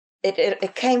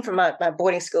it came from my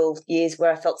boarding school years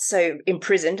where I felt so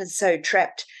imprisoned and so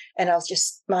trapped. And I was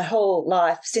just, my whole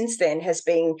life since then has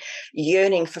been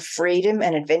yearning for freedom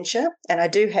and adventure. And I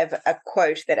do have a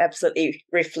quote that absolutely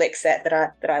reflects that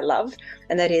I love.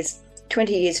 And that is,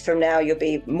 20 years from now, you'll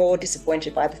be more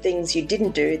disappointed by the things you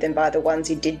didn't do than by the ones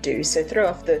you did do. So throw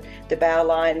off the bow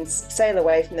lines, sail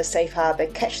away from the safe harbour,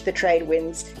 catch the trade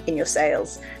winds in your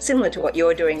sails, similar to what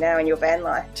you're doing now in your van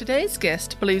life. Today's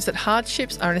guest believes that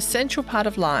hardships are an essential part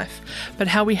of life, but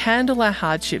how we handle our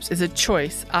hardships is a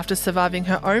choice after surviving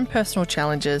her own personal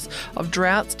challenges of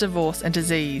droughts, divorce and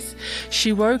disease.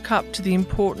 She woke up to the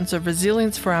importance of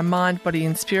resilience for our mind, body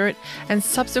and spirit, and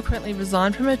subsequently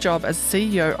resigned from her job as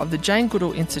CEO of the Jane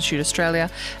Goodall Institute Australia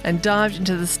and dived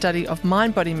into the study of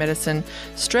mind-body medicine,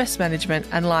 stress management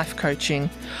and life coaching.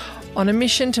 On a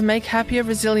mission to make happier,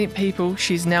 resilient people,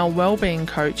 she's now a wellbeing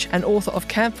coach and author of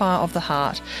Campfire of the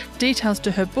Heart. Details to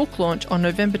her book launch on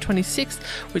November 26th,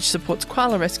 which supports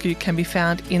koala rescue, can be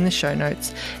found in the show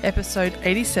notes. Episode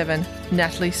 87,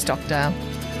 Natalie Stockdale.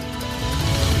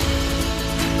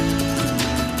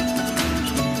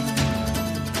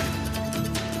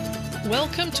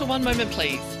 Welcome to One Moment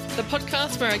Please, the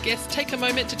podcast where our guests take a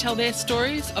moment to tell their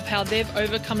stories of how they've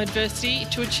overcome adversity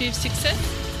to achieve success,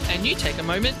 and you take a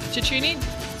moment to tune in.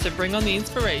 So bring on the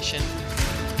inspiration.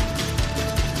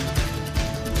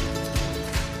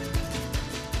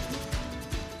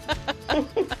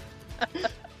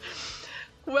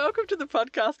 Welcome to the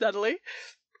podcast, Natalie.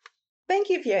 Thank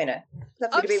you, Fiona.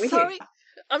 Lovely to be with you.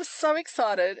 I'm so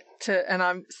excited and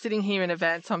I'm sitting here in a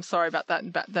van, so I'm sorry about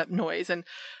that noise. And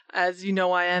as you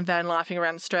know, I am van lifing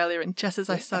around Australia, and just as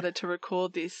I started to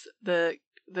record this, the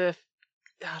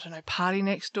party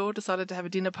next door decided to have a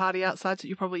dinner party outside, so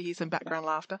you'll probably hear some background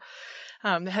laughter.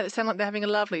 They sound like they're having a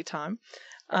lovely time.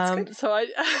 So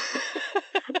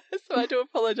I do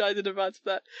apologise in advance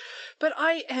for that. But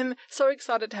I am so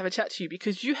excited to have a chat to you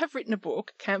because you have written a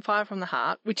book, Campfire from the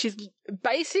Heart, which is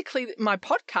basically my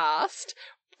podcast,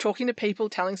 talking to people,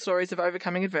 telling stories of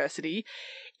overcoming adversity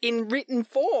in written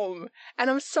form. And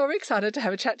I'm so excited to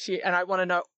have a chat to you, and I want to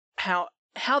know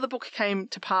how the book came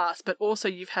to pass, but also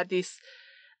you've had this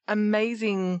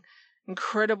amazing,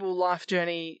 incredible life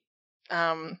journey.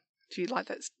 Do you like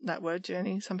that word,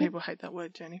 journey? Some people hate that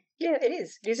word, journey. Yeah, it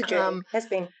is. It is a journey. Has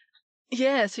been.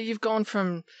 Yeah, so you've gone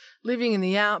from living in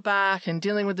the outback and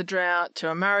dealing with the drought to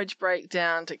a marriage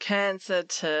breakdown to cancer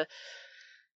to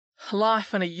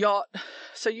life on a yacht.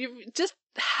 So you've just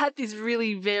had this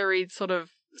really varied sort of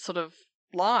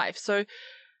life. So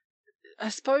I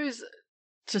suppose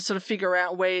to sort of figure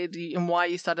out and why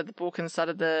you started the book and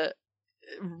started the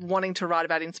wanting to write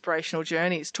about inspirational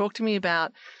journeys, talk to me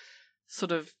about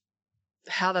sort of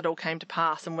how that all came to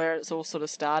pass and where it's all sort of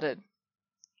started.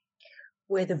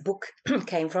 Where the book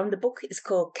came from. The book is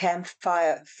called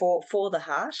Campfire for the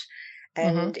Heart,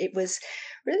 and it was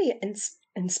really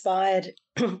inspired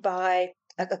by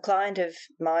a client of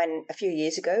mine a few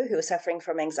years ago who was suffering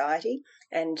from anxiety,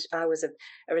 and I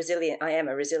am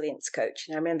a resilience coach.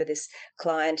 And I remember this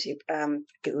client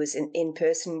who was an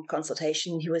in-person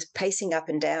consultation. He was pacing up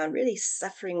and down, really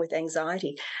suffering with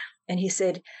anxiety, and he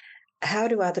said, how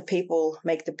do other people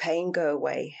make the pain go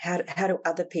away? How do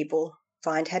other people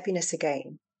find happiness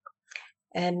again?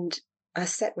 And I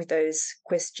sat with those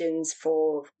questions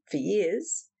for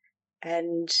years,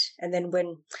 and then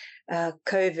when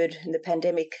COVID and the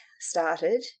pandemic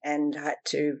started, and I had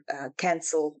to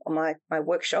cancel my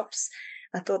workshops,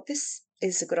 I thought this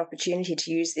is a good opportunity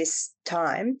to use this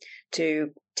time to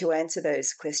answer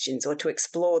those questions, or to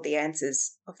explore the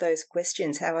answers of those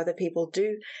questions. How other people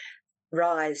do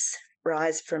rise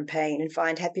from pain and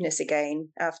find happiness again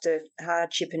after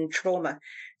hardship and trauma.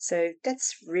 So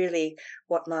that's really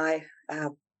what my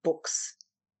books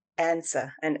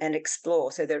answer and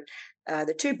explore. So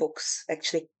the two books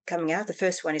actually coming out. The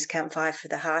first one is Campfire for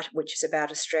the Heart, which is about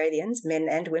Australians, men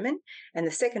and women. And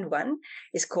the second one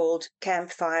is called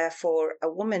Campfire for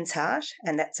a Woman's Heart,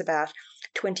 and that's about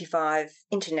 25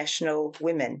 international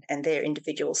women and their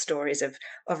individual stories of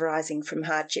rising from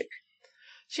hardship.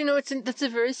 Do you know, that's a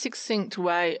very succinct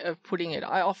way of putting it.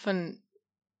 I don't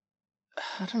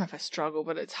know if I struggle,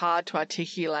 but it's hard to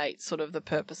articulate sort of the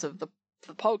purpose of the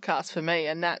podcast for me.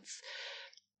 And that's,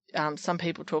 some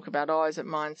people talk about, is it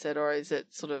mindset or is it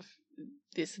sort of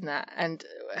this and that? And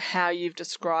how you've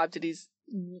described it is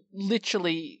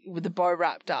literally with the bow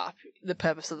wrapped up, the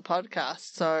purpose of the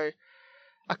podcast. So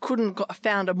I couldn't have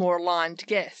found a more aligned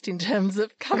guest in terms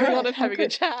of coming on and having a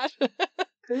chat.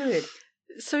 Good.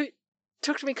 So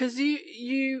talk to me, because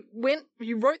you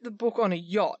wrote the book on a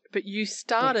yacht, but you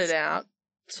started out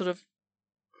sort of,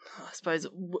 I suppose,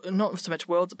 not so much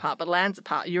worlds apart, but lands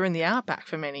apart. You're in the outback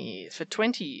for many years, for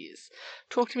 20 years.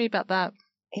 Talk to me about that.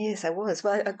 Yes, I was.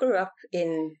 Well, I grew up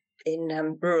in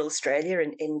rural Australia,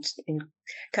 in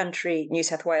country New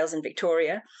South Wales and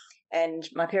Victoria, and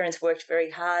my parents worked very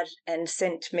hard and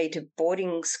sent me to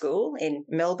boarding school in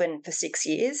Melbourne for 6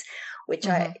 years, which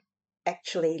I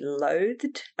actually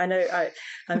loathed. I know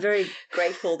I'm very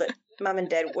grateful that Mum and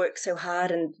Dad worked so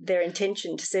hard, and their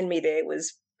intention to send me there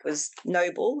was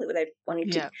noble. They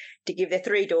wanted to give their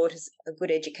 3 daughters a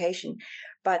good education,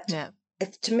 but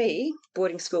to me,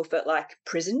 boarding school felt like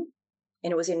prison.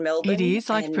 And it was in Melbourne. It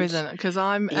is like prison, because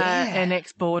I'm an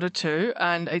ex-boarder too,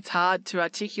 and it's hard to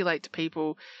articulate to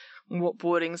people what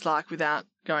boarding's like without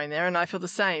going there. And I feel the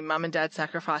same. Mum and Dad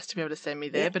sacrificed to be able to send me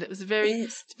there, but it was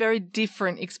it's a very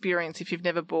different experience if you've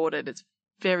never boarded. It's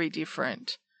very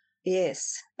different.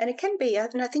 Yes, and it can be,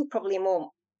 and I think probably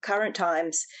more current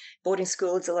times, boarding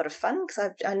school is a lot of fun,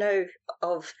 because I know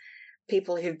of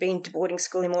people who've been to boarding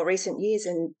school in more recent years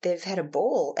and they've had a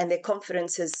ball and their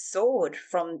confidence has soared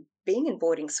from being in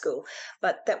boarding school.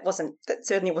 But that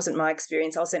certainly wasn't my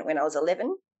experience. I was sent when I was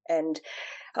 11, and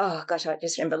oh gosh, I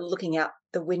just remember looking out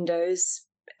the windows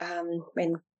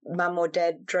when Mum or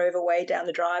Dad drove away down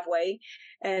the driveway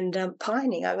and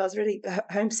pining. I was really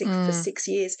homesick for 6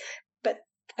 years. But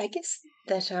I guess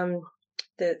that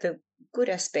the good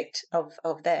aspect of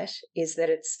that is that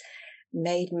it's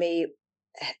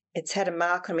had a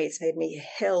mark on me. It's made me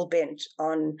hell-bent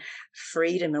on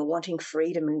freedom and wanting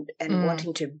freedom and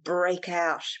wanting to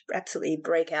absolutely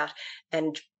break out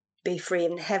and be free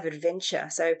and have adventure.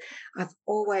 So I've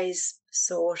always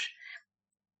sought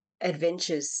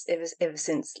adventures ever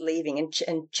since leaving,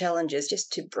 and challenges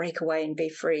just to break away and be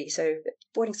free. So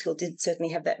boarding school did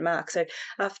certainly have that mark. So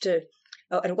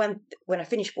when I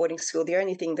finished boarding school, the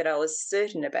only thing that I was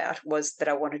certain about was that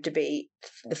I wanted to be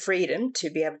the freedom to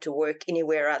be able to work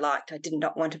anywhere I liked. I did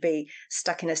not want to be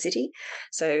stuck in a city.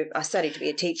 So I studied to be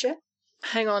a teacher.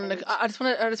 Hang on, I just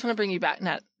want to bring you back,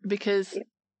 Nat, because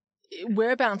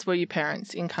whereabouts were your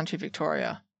parents in country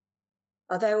Victoria?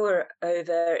 Oh, they were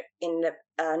over in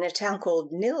a town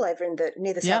called Nil, over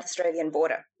near the South Australian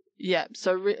border. Yeah.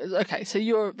 So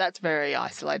so that's very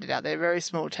isolated out there, very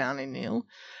small town in Nil.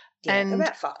 Yeah, and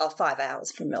about 5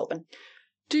 hours from Melbourne.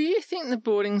 Do you think the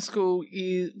boarding school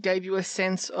gave you a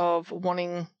sense of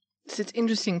wanting? So it's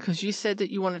interesting because you said that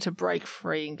you wanted to break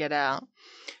free and get out.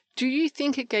 Do you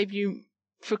think it gave you?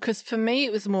 Because for me,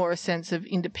 it was more a sense of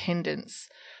independence.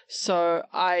 So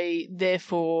I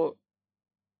therefore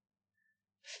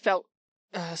felt,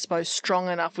 I suppose, strong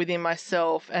enough within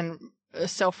myself and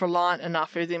self-reliant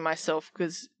enough within myself,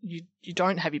 because you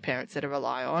don't have your parents there to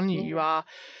rely on. You are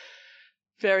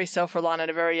very self-reliant at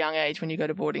a very young age when you go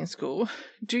to boarding school.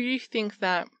 Do you think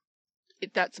that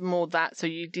that's more that, so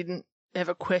you didn't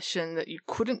ever question that you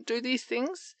couldn't do these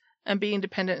things and be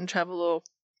independent and travel or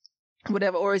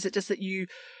whatever, or is it just that you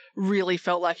really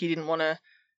felt like you didn't want to,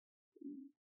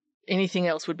 anything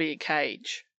else would be a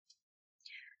cage?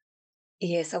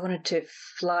 Yes, I wanted to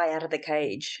fly out of the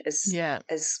cage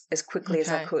as quickly as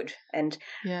I could. And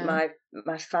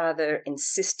my father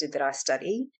insisted that I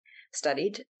studied,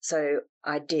 so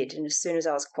I did. And as soon as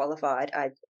I was qualified,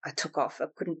 I took off. I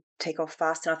couldn't take off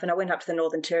fast enough, and I went up to the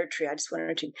Northern Territory. I just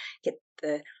wanted to get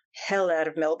the hell out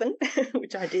of Melbourne,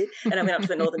 which I did. And I went up to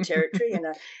the Northern Territory,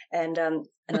 and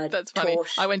I That's funny.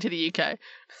 I went to the UK.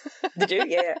 Did you?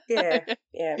 Yeah.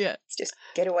 It's just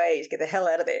get away, get the hell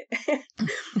out of there.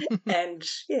 And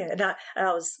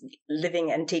I was living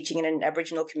and teaching in an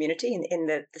Aboriginal community in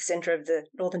the centre of the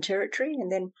Northern Territory, and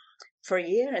then for a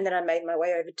year, and then I made my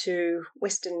way over to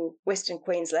Western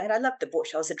Queensland. I loved the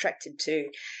bush. I was attracted to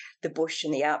the bush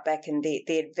and the outback and the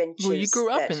adventures. Well, you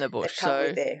grew up in the bush,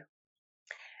 so there.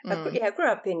 I grew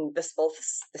up in the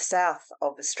south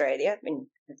of Australia, in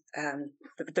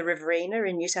the Riverina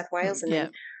in New South Wales, and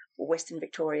then Western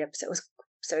Victoria. So it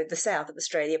was the south of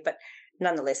Australia, but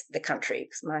nonetheless the country.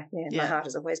 Because my heart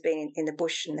has always been in the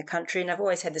bush and the country, and I've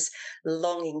always had this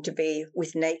longing to be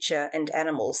with nature and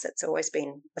animals. That's always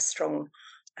been a strong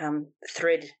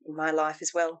thread in my life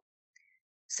as well.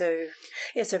 So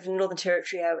from Northern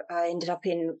Territory, I ended up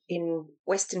in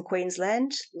Western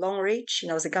Queensland, Longreach, and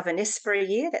I was a governess for a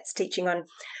year. That's teaching on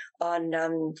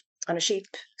a sheep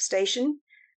station,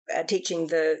 teaching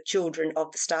the children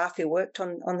of the staff who worked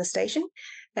on the station.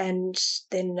 And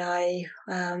then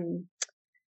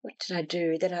what did I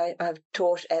do? Then I've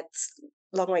taught at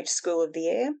Longreach School of the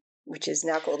Air, which is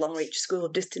now called Longreach School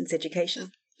of Distance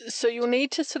Education. So you'll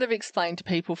need to sort of explain to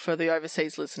people, for the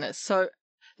overseas listeners. So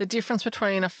the difference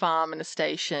between a farm and a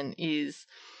station is,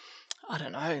 I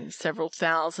don't know, several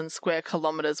thousand square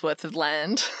kilometres worth of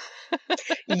land.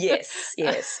 Yes.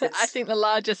 I think the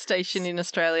largest station in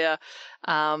Australia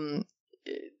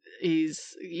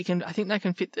is I think they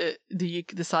can fit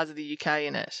the size of the UK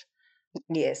in it.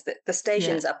 Yes, the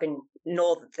stations up in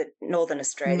northern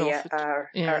Australia are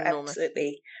enormous.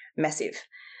 Absolutely massive.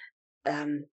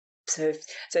 So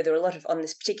there were a lot of, on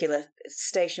this particular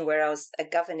station where I was a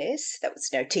governess, that was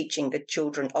teaching the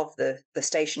children of the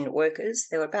station workers.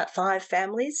 There were about 5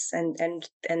 families and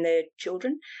their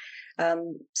children.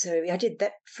 So I did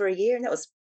that for a year, and that was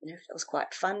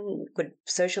quite fun. Good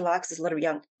social life. There's a lot of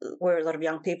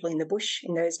young people in the bush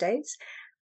in those days.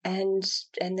 And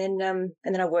then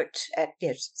I worked at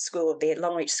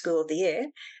Longreach School of the Air,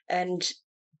 and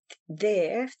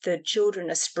there the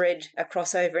children are spread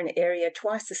across over an area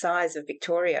twice the size of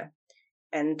Victoria,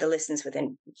 and the lessons were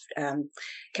then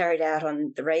carried out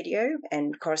on the radio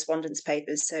and correspondence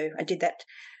papers. So I did that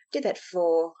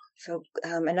for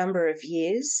a number of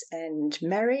years, and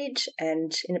married.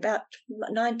 And in about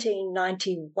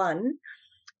 1991,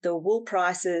 the wool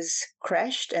prices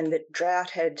crashed, and the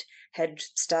drought had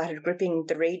started gripping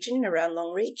the region around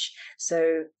Longreach.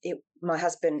 So my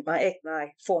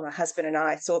former husband and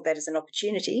I saw that as an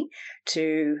opportunity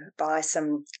to buy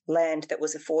some land that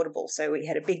was affordable. So we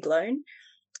had a big loan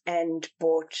and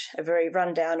bought a very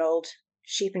rundown old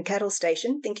sheep and cattle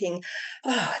station, thinking,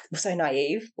 we're so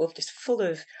naive. We're just full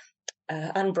of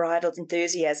unbridled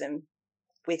enthusiasm,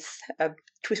 with a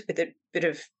twist, with a bit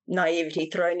of naivety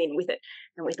thrown in with it.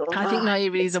 And we thought, I think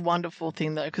naivety is a wonderful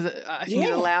thing, though, because I think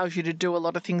it allows you to do a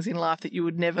lot of things in life that you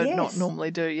would never not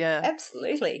normally do. Yeah,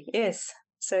 absolutely, yes.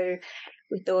 So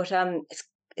we thought,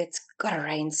 it's got to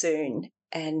rain soon,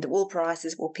 and the wool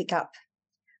prices will pick up.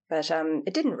 But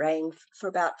it didn't rain for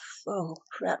about 4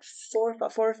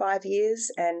 or 5 years,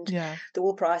 and the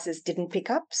wool prices didn't pick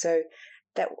up. So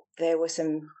that there were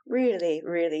some really,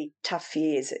 really tough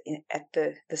years at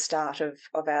the start of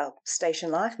our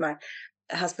station life. My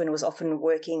husband was often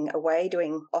working away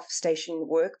doing off-station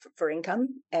work for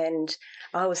income, and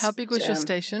I was... How big was your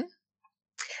station?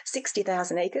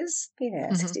 60,000 acres. Yeah,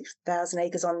 mm-hmm. 60,000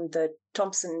 acres on the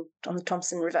Thompson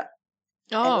River.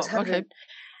 Oh, okay.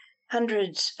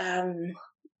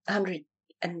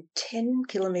 110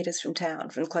 kilometres from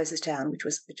the closest town, which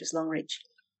was Longreach.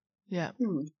 Yeah.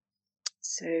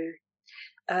 So,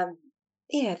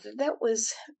 that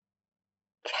was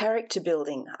character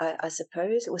building, I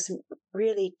suppose. It was some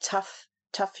really tough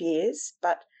years,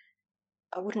 but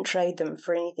I wouldn't trade them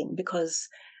for anything, because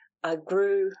I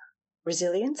grew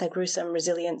resilience. I grew some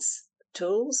resilience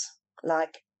tools,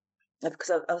 because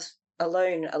I was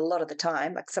alone a lot of the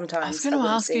time. Like sometimes I was going to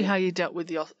ask you how you dealt with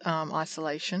the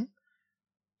isolation.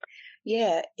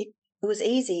 Yeah, it was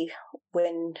easy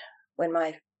when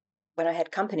I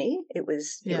had company. It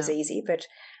was easy, but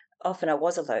often I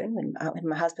was alone when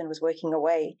my husband was working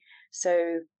away.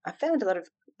 So I found a lot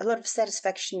of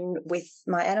satisfaction with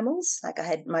my animals. Like I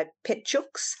had my pet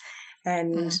chooks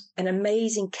and an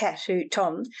amazing cat,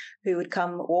 Tom, who would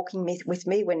come walking with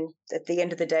me when at the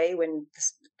end of the day, when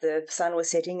the sun was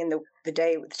setting and the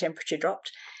temperature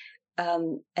dropped.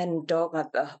 And dog.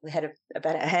 We had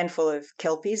about a handful of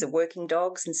kelpies, of working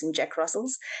dogs, and some Jack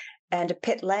Russells, and a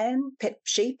pet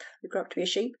sheep, who grew up to be a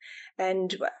sheep,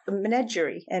 and a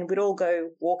menagerie, and we'd all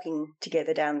go walking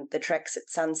together down the tracks at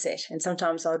sunset. And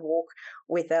sometimes I'd walk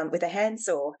with a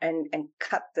handsaw and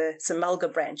cut some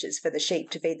mulga branches for the sheep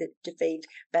to feed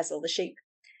Basil the sheep.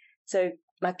 So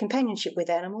my companionship with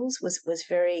animals was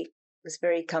very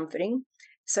comforting.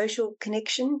 Social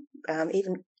connection,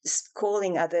 even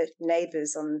calling other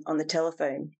neighbours on the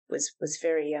telephone was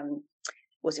very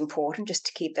was important, just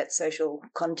to keep that social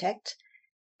contact.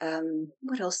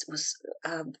 What else was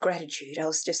gratitude? I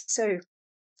was just so,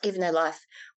 even though life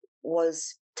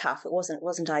was tough, it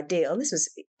wasn't ideal. This was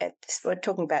we're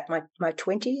talking about my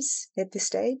 20s at this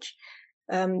stage.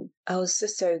 I was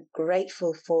just so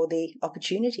grateful for the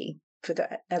opportunity,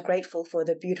 grateful for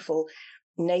the beautiful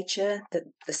nature,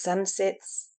 the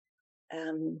sunsets.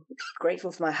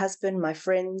 Grateful for my husband, my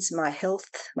friends, my health,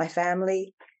 my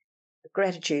family.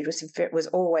 Gratitude was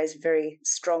always a very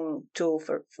strong tool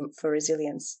for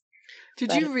resilience.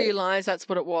 Did you realise that's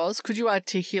what it was? Could you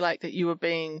articulate that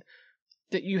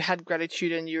that you had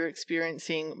gratitude and you were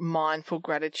experiencing mindful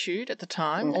gratitude at the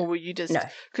time? Or were you just... No.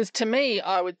 Because to me,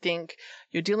 I would think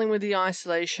you're dealing with the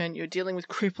isolation, you're dealing with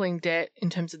crippling debt in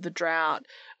terms of the drought.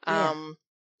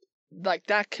 Like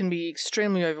that can be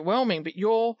extremely overwhelming, but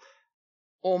you're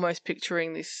almost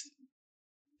picturing this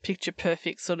picture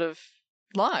perfect sort of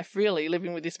life, really,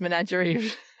 living with this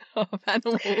menagerie of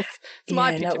animals. It's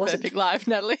my picture perfect life,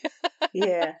 Natalie.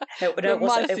 Yeah. It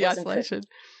wasn't isolation.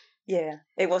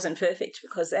 it wasn't perfect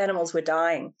because animals were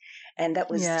dying. And that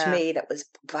was, to me, that was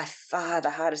by far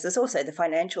the hardest. There's also the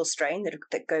financial strain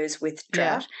that goes with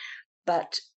drought.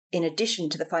 But in addition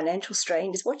to the financial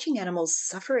strain is watching animals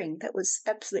suffering. That was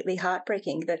absolutely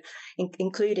heartbreaking,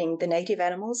 including the native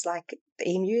animals like the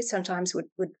emu. Sometimes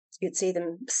you'd see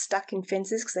them stuck in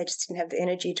fences because they just didn't have the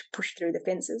energy to push through the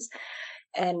fences.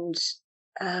 And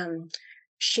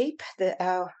sheep,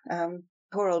 our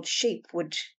poor old sheep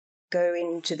would go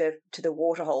into the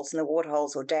water holes, and the water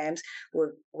holes or dams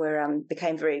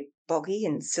became very boggy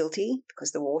and silty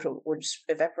because the water was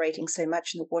evaporating so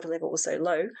much and the water level was so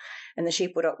low, and the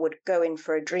sheep would go in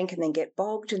for a drink and then get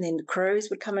bogged, and then the crows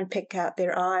would come and peck out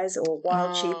their eyes, or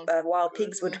wild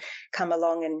pigs would come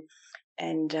along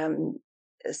and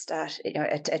start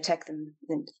attack them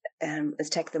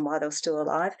while they were still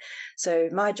alive. So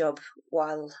my job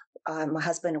while my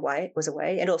husband was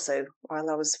away, and also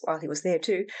while he was there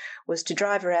too, was to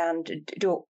drive around,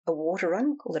 do a water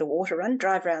run, call it a water run,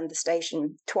 drive around the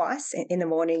station twice in the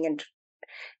morning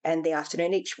and the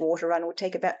afternoon. Each water run would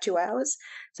take about 2 hours.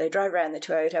 So drive around the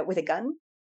Toyota with a gun,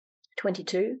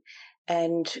 22,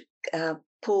 and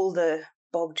pull the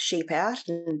bogged sheep out,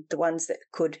 and the ones that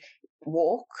could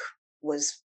walk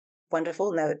was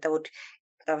wonderful. And I would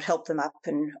help them up,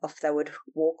 and off they would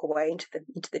walk away into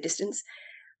the distance.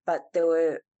 But there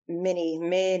were many,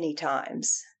 many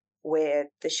times where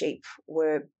the sheep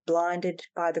were blinded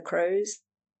by the crows,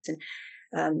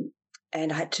 and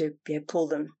I had to pull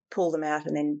them out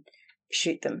and then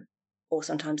shoot them. Or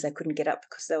sometimes they couldn't get up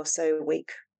because they were so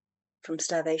weak from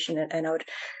starvation, and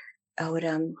I would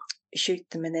shoot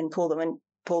them and then pull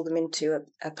them into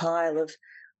a pile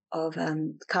of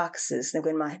carcasses. And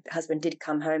when my husband did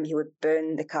come home, he would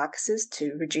burn the carcasses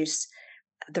to reduce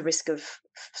the risk of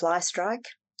fly strike,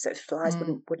 so flies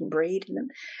wouldn't breed in them.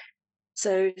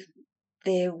 So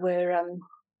there were,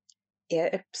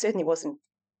 it certainly wasn't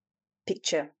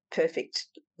picture perfect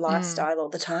lifestyle all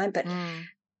the time, but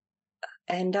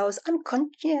and I was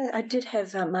unconscious. I did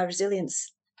have my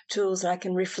resilience tools that I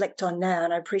can reflect on now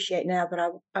and I appreciate now, but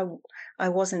I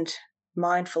wasn't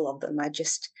mindful of them. I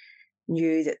just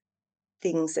knew that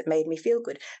things that made me feel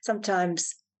good.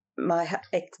 Sometimes my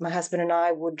husband and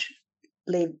I would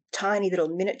leave tiny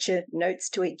little miniature notes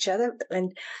to each other,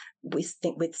 and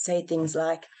we'd say things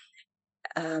like,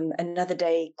 another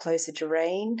day closer to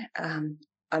rain,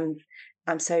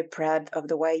 I'm so proud of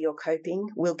the way you're coping,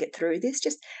 we'll get through this.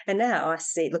 And now I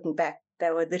see, looking back,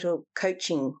 they were little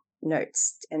coaching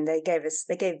notes, and they gave us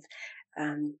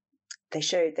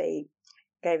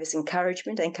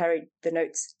encouragement. The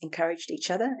notes encouraged each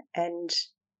other, and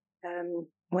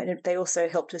they also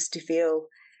helped us to feel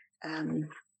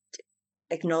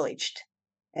acknowledged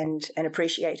and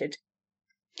appreciated.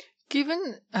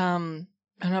 Given, and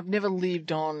I've never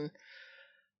lived on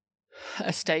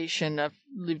a station, I've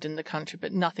lived in the country,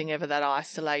 but nothing ever that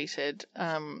isolated.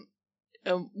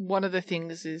 One of the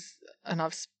things is, and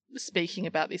I've speaking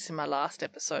about this in my last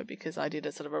episode because I did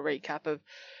a sort of a recap of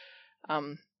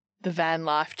the van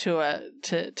life tour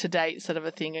to date sort of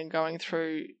a thing, and going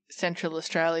through Central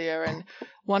Australia. And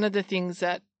one of the things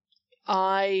that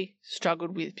I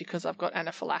struggled with, because I've got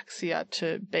anaphylaxia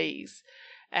to bees,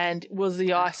 and was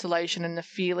the isolation and the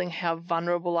feeling how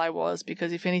vulnerable I was,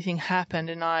 because if anything happened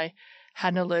and I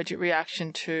had an allergic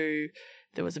reaction to,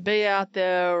 there was a bee out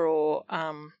there, or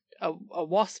a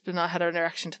wasp and I had a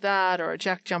reaction to that, or a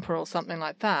jack jumper or something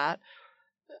like that,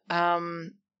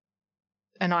 and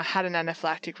I had an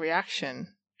anaphylactic reaction,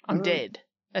 I'm dead,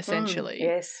 essentially.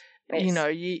 Yes. You know,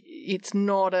 it's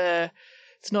not a,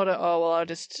 oh, well, I'll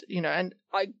just, and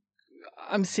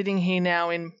I'm sitting here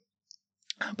now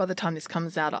by the time this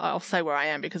comes out, I'll say where I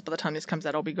am, because by the time this comes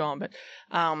out, I'll be gone. But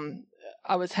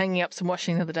I was hanging up some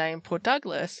washing the other day in Port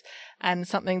Douglas, and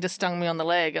something just stung me on the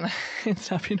leg, and I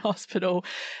ended up in hospital.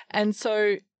 And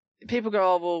so people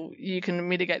go, oh, well, you can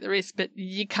mitigate the risk, but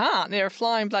you can't. They're a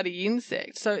flying bloody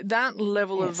insect. So that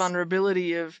level of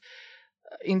vulnerability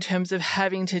in terms of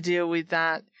having to deal with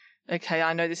that, okay,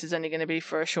 I know this is only going to be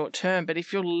for a short term, but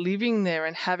if you're living there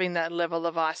and having that level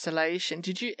of isolation,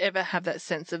 did you ever have that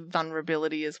sense of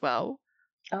vulnerability as well?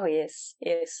 Oh, yes,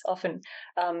 often.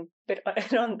 But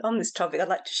on this topic, I'd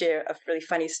like to share a really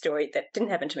funny story that didn't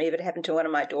happen to me, but it happened to one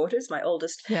of my daughters, my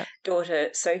oldest daughter,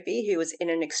 Sophie, who was in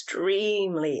an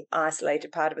extremely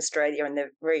isolated part of Australia in the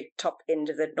very top end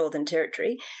of the Northern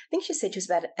Territory. I think she said she was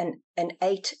about an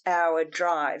 8-hour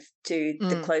drive to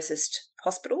the closest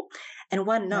hospital. And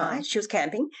one night she was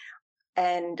camping,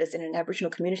 and as in an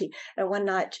Aboriginal community, and one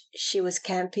night she was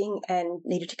camping and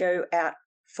needed to go out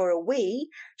for a wee.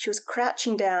 She was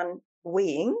crouching down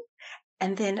weeing,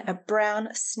 and then a brown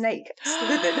snake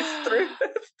slithered through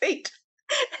her feet.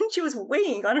 And she was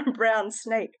weeing on a brown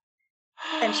snake.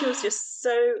 And she was just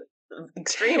so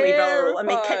extremely vulnerable. I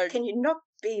mean, can you not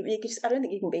be, I don't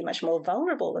think you can be much more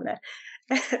vulnerable than that.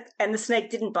 And the snake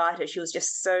didn't bite her. She was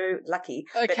just so lucky.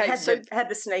 Okay, but had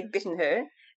the snake bitten her,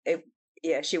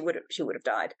 she would have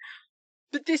died.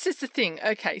 But this is the thing.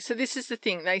 Okay, so this is the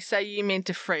thing. They say you're meant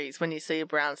to freeze when you see a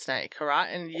brown snake, all right?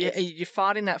 And you're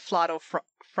fighting that flight or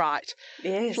fright.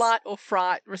 Yes. Flight or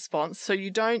fright response. So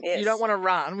you don't want to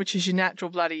run, which is your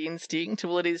natural bloody instinct.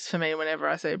 Well, it is for me whenever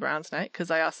I see a brown snake because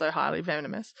they are so highly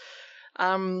venomous.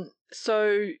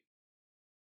 So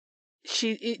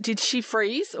did she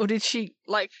freeze or did she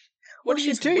what do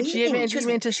you do? Are you meant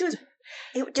to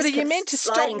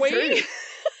stop weeing?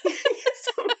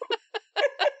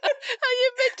 Are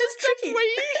you meant to stop weeing?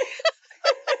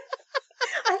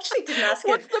 I actually didn't ask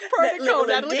What's the protocol,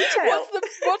 Natalie?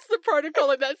 What's the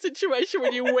protocol in that situation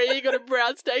when you're weeing on a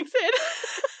brown snake's head?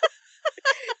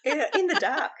 Yeah, in the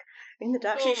dark.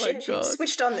 Oh She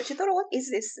switched on. She thought, what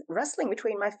is this rustling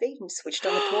between my feet? And switched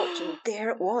on the torch, and there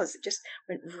it was. It just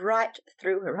went right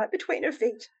through her, right between her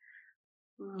feet.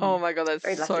 Oh my God,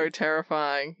 that's so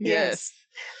terrifying. Yes.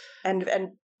 And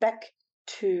back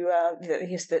to the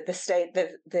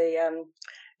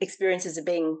experiences of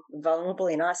being vulnerable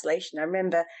in isolation. I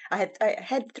remember I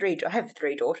have three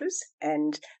daughters,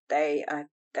 and they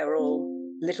were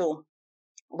all little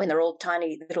when they're all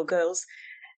tiny little girls.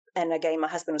 And again, my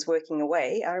husband was working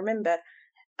away. I remember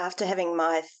after having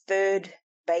my third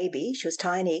baby, she was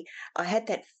tiny, I had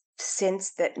that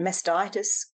sense that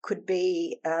mastitis could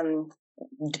be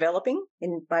developing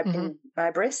in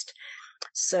my breast.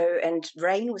 So, and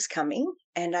rain was coming,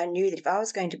 and I knew that if I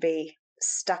was going to be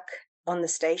stuck on the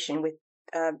station with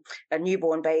a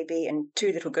newborn baby and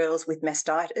two little girls with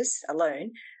mastitis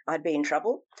alone, I'd be in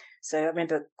trouble. So I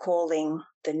remember calling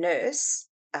the nurse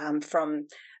from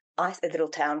a little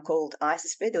town called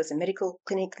Isisford. There was a medical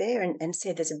clinic there, and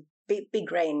said there's a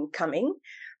big rain coming.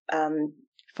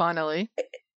 Finally.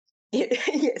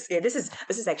 Yes, yeah. This is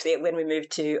actually when we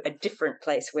moved to a different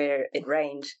place where it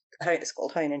rained. It's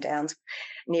called Honan Downs,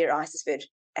 near Isisford,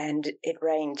 and it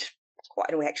rained quite.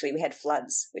 And we had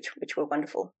floods, which were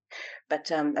wonderful,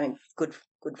 but I mean, good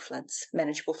floods,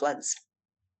 manageable floods.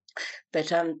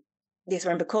 But yes, I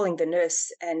remember calling the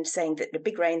nurse and saying that the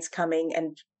big rain's coming,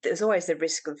 and there's always the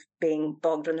risk of being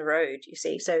bogged on the road. You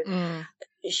see, so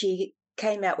she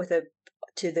came out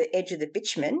to the edge of the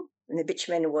bitumen, and the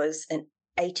bitumen was an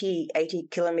 80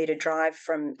 kilometre drive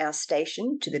from our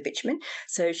station to the bitumen.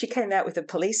 So she came out with a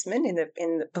policeman in the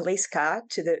police car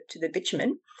to the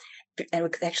bitumen, and we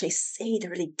could actually see the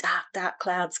really dark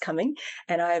clouds coming.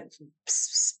 And I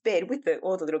sped with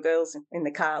all the little girls in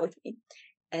the car with me,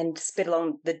 and sped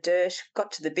along the dirt,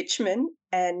 got to the bitumen,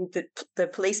 and the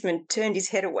policeman turned his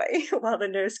head away while the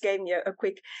nurse gave me a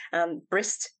quick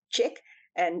breast check.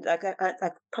 And I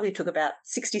probably took about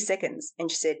 60 seconds,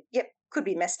 and she said, "Yep, could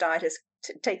be mastitis.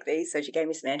 Take these." So she gave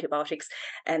me some antibiotics,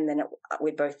 and then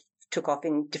we both took off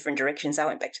in different directions. I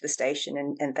went back to the station,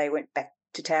 and they went back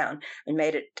to town and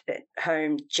made it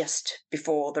home just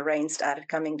before the rain started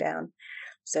coming down.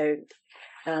 So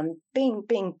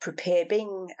being prepared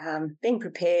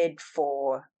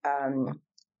for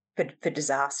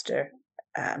disaster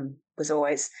was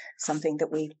always something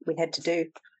that we had to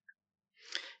do.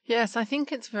 Yes, I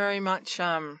think it's very much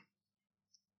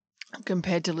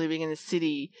compared to living in the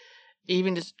city,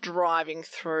 even just driving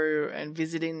through and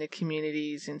visiting the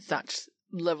communities in such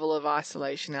level of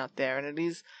isolation out there, and it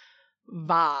is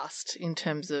vast in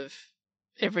terms of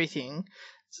everything.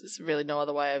 There's really no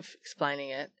other way of explaining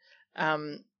it.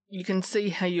 You can see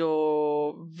how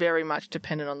you're very much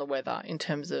dependent on the weather in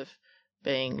terms of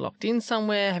being locked in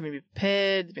somewhere, having to be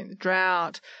prepared, being the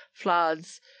drought,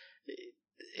 floods.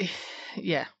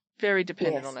 Yeah, very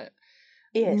dependent on it.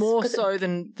 Yes. More so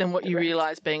than what you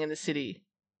realise being in the city.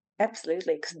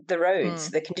 Absolutely, because the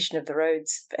roads, the condition of the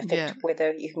roads affect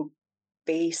whether you can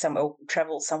be somewhere,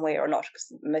 travel somewhere or not,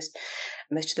 because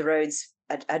most of the roads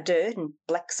are dirt and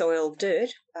black soil dirt.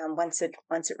 Once it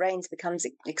rains, becomes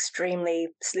extremely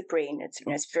slippery, and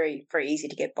it's very, very easy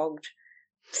to get bogged.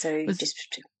 So you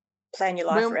just plan your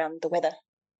life around the weather.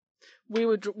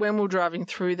 When we were driving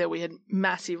through there, we had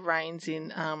massive rains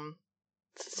in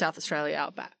South Australia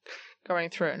outback going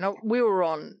through. Now, we were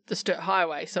on the Sturt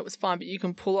Highway, so it was fine, but you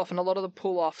can pull off, and a lot of the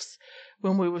pull-offs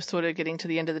when we were sort of getting to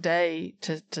the end of the day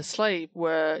to sleep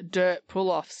were dirt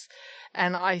pull-offs.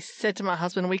 And I said to my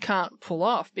husband, we can't pull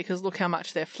off because look how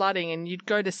much they're flooding, and you'd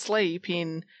go to sleep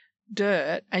in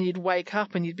dirt and you'd wake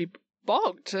up and you'd be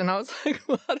bogged. And I was like,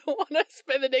 well, I don't want to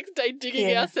spend the next day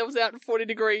digging ourselves out in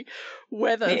 40-degree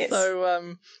weather. Yes.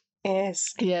 So,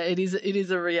 yes. Yeah, it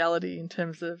is a reality in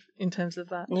terms of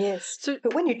that. Yes. So,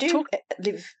 but when you do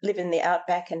live in the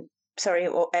outback, and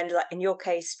and like in your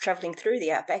case, travelling through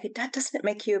the outback, doesn't it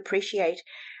make you appreciate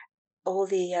all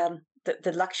the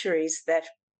luxuries that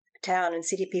town and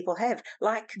city people have,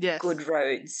 like good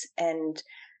roads and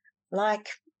like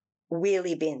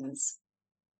wheelie bins.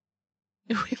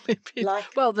 Yes,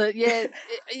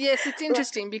 it's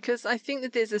interesting because I think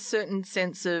that there's a certain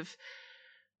sense of,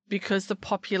 because the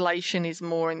population is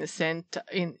more in the centre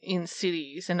in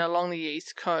cities and along the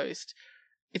East Coast,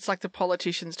 it's like the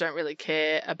politicians don't really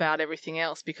care about everything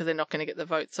else because they're not going to get the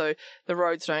vote, so the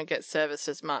roads don't get serviced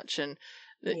as much, and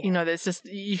there's just,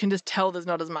 you can just tell there's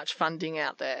not as much funding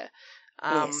out there.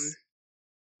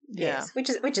 Yes,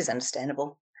 which is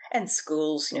understandable. And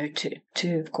schools,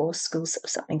 too, of course, schools are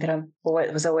something that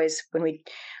was always, when we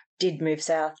did move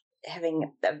south,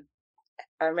 I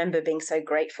remember being so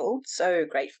grateful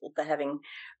for having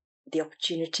the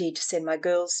opportunity to send my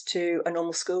girls to a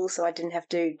normal school, so I didn't have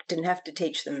to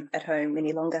teach them at home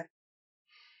any longer.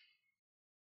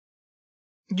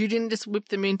 You didn't just whip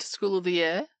them into School of the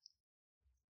Air?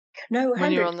 No,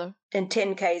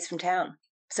 110 k's from town.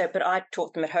 So, but I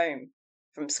taught them at home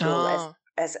from school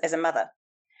as a mother.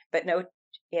 But no,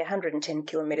 110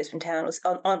 kilometres from town. It was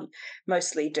on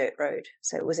mostly dirt road,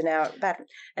 so it was about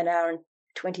an hour and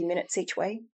 20 minutes each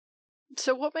way.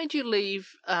 So, what made you leave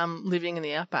living in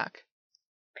the outback?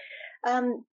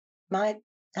 My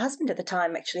husband at the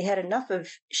time actually had enough of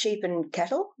sheep and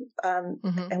cattle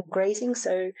and grazing,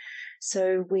 so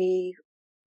we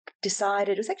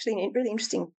decided, it was actually a really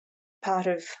interesting part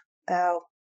of our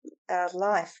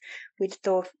life. We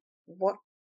thought, what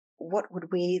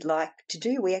would we like to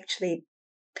do? We actually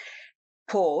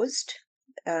paused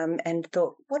and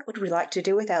thought, what would we like to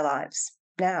do with our lives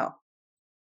now?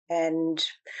 And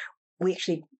we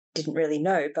actually didn't really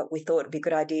know, but we thought it'd be a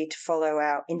good idea to follow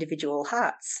our individual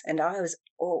hearts. And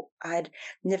I'd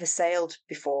never sailed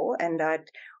before, and I'd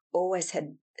always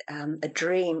had a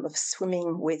dream of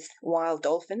swimming with wild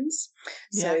dolphins.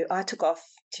 So I took off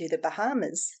to the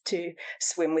Bahamas to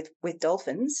swim with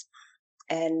dolphins.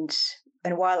 And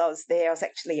while I was there, I was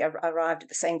actually arrived at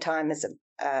the same time as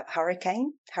a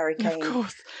hurricane of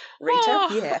course.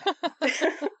 Rita.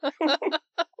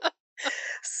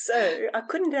 So I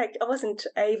wasn't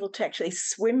able to actually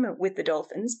swim with the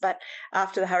dolphins, but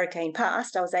after the hurricane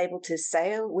passed, I was able to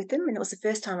sail with them, and it was the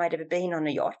first time I'd ever been on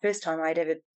a yacht, first time I'd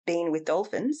ever been with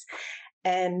dolphins,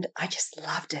 and I just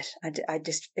loved it.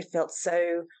 It felt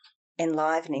so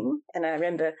enlivening, and I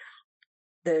remember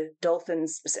the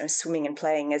dolphins swimming and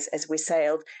playing as we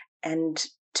sailed, and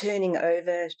turning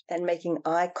over and making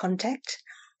eye contact.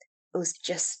 It was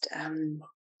just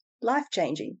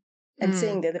life-changing. And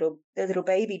seeing their little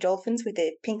baby dolphins with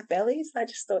their pink bellies, I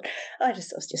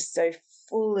was just so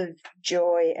full of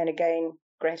joy and, again,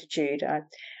 gratitude.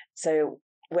 So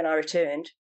when I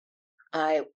returned,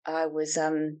 I was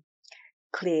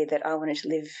clear that I wanted to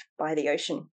live by the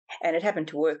ocean, and it happened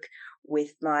to work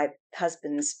with my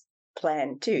husband's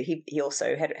plan too. He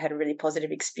also had a really positive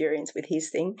experience with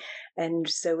his thing, and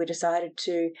so we decided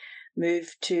to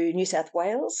move to New South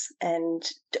Wales and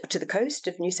to the coast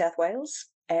of New South Wales.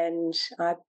 And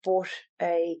I bought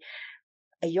a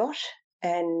yacht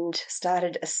and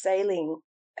started a sailing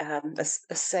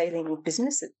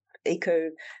business, eco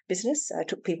business. I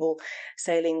took people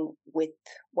sailing with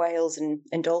whales and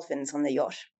dolphins on the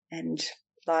yacht, and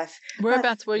life.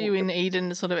 Whereabouts were you in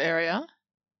Eden sort of area?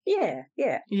 Yeah.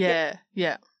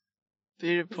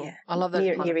 Beautiful. Yeah. I love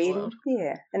that part near of the Eden. world.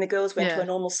 Yeah, and the girls went to a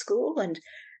normal school, and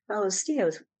I was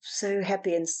so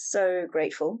happy and so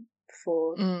grateful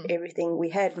for everything we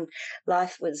had, and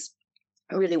life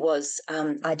really was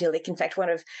idyllic. In fact, one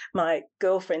of my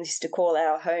girlfriends used to call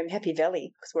our home Happy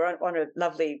Valley, because we're on a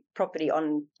lovely property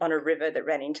on a river that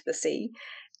ran into the sea,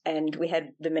 and we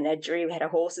had the menagerie. We had our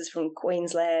horses from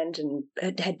Queensland, and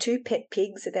had 2 pet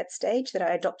pigs at that stage that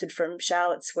I adopted from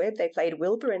Charlotte's Web. They played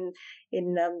Wilbur in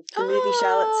the movie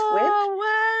Charlotte's Web.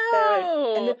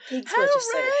 Wow! And the pigs were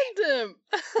just random.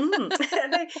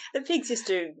 The pigs used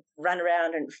to run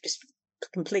around and just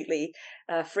completely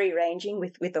free ranging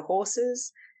with the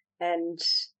horses, and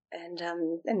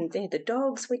the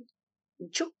dogs with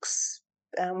chooks.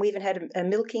 We even had a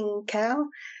milking cow.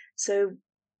 So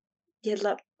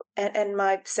and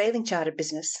my sailing charter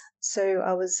business. So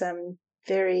I was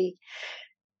very,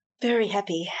 very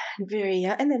happy,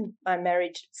 and then my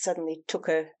marriage suddenly took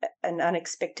an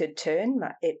unexpected turn.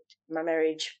 My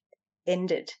marriage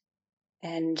ended,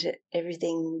 and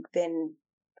everything then,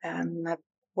 my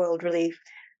world really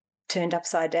turned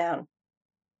upside down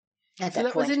at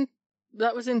that point.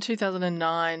 That was in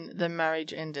 2009. The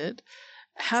marriage ended.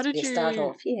 How did you start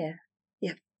off? Yeah.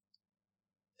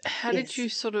 How did you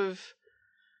sort of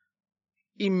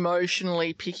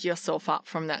emotionally pick yourself up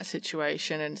from that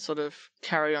situation and sort of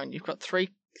carry on? You've got three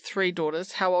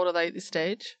daughters. How old are they at this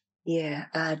stage? Yeah,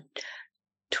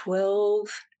 12,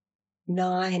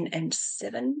 9 and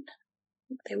 7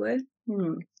 they were.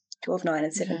 12, 9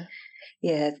 and 7.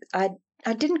 Yeah, I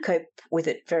didn't cope with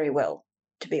it very well,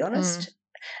 to be honest.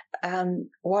 While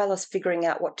I was figuring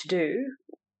out what to do,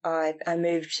 I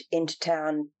moved into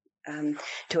town,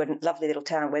 to a lovely little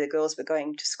town where the girls were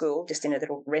going to school, just in a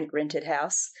little rented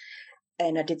house,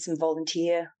 and I did some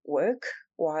volunteer work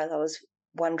while I was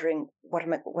wondering what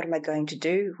am I going to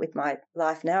do with my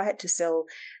life now. I had to sell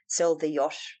the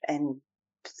yacht and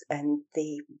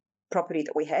the property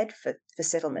that we had for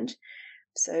settlement.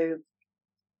 So,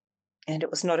 and it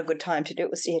was not a good time to do it.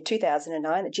 It was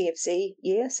 2009, the GFC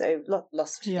year, so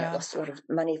lost a lot of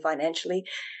money financially.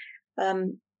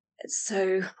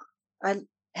 So I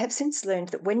have since learned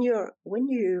that when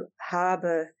you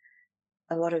harbour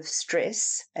a lot of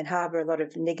stress and harbour a lot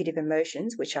of negative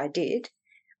emotions, which I did,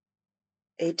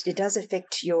 it does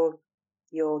affect your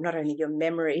not only your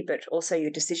memory but also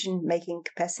your decision-making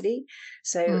capacity.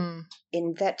 So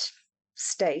in that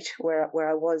state where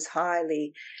I was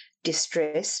highly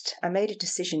distressed, I made a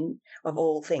decision, of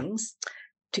all things,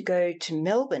 to go to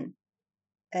Melbourne.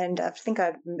 And I think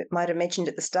I might have mentioned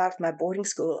at the start of my boarding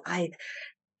school, I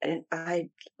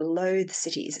loathe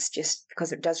cities just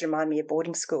because it does remind me of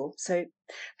boarding school. So,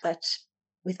 but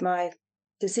with my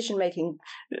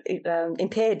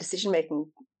impaired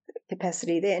decision-making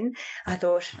capacity then, I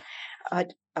thought I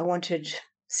wanted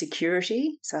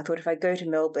security. So I thought if I go to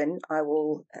Melbourne, I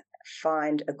will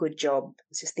find a good job. I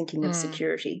was just thinking of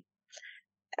security.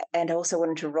 And I also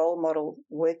wanted to role model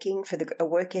working for a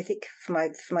work ethic for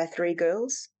my 3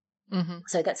 girls. Mm-hmm.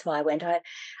 So that's why I went. I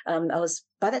was,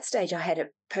 by that stage, I had a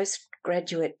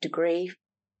postgraduate degree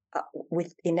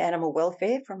in animal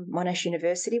welfare from Monash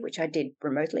University, which I did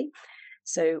remotely.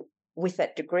 So with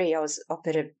that degree, I was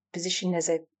offered a position as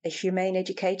a humane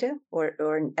educator, or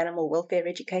an animal welfare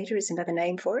educator is another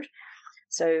name for it.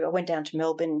 So I went down to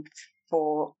Melbourne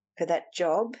for that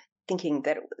job, thinking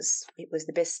that it was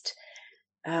the best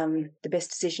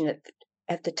decision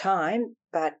at the time,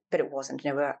 but it wasn't.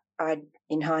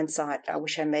 In hindsight, I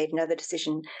wish I made another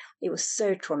decision. It was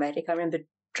so traumatic. I remember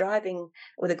driving.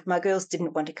 My girls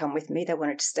didn't want to come with me; they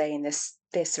wanted to stay in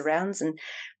their surrounds, and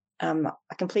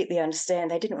I completely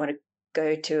understand. They didn't want to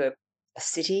go to a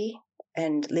city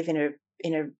and live in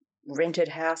a rented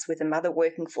house with a mother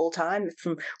working full time.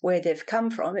 From where they've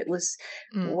come from, it was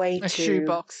way too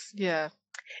shoebox.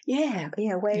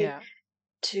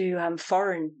 Too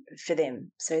foreign for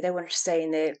them. So they wanted to stay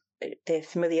in their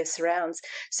familiar surrounds.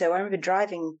 So I remember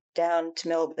driving down to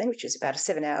Melbourne, which is about a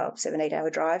 7-8 hour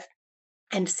drive,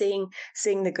 and seeing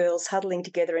the girls huddling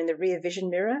together in the rear vision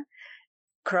mirror,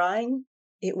 crying.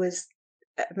 It was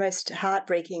most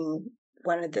heartbreaking,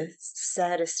 one of the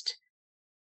saddest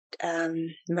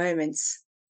moments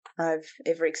I've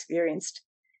ever experienced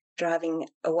driving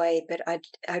away. But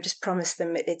I just promised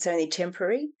them it's only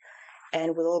temporary,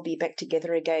 and we'll all be back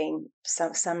together again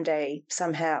someday,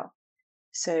 somehow.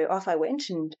 So off I went,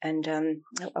 and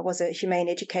I was a humane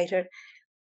educator.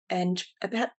 And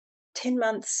about 10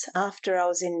 months after I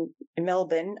was in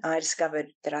Melbourne, I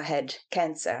discovered that I had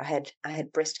cancer. I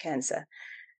had breast cancer.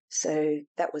 So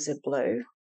that was a blow.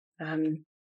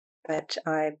 But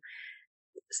I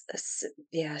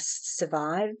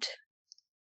survived.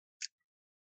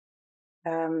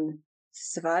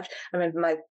 Survived. I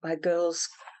remember my girls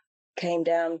came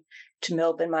down to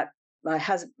Melbourne. My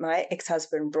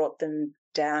ex-husband brought them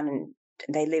down, and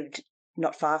they lived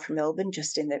not far from Melbourne,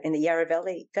 just in the Yarra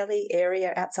Valley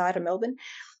area outside of Melbourne.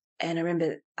 And I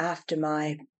remember after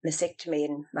my mastectomy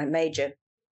and my major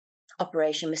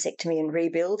operation, mastectomy and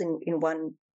rebuild in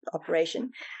one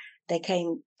operation, they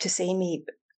came to see me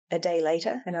a day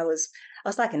later, and I was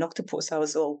like an octopus. I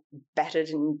was all battered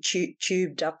and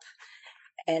tubed up,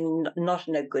 and not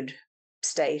in a good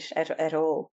state at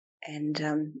all. And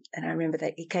I remember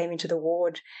that he came into the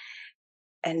ward,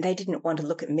 and they didn't want to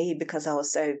look at me because I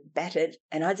was so battered,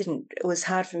 and it was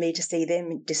hard for me to see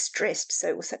them distressed. So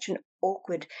it was such an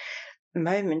awkward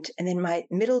moment. And then my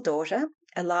middle daughter,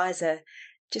 Eliza,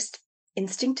 just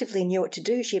instinctively knew what to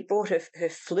do. She had brought her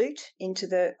flute into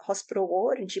the hospital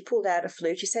ward, and she pulled out a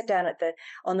flute. She sat down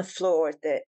on the floor at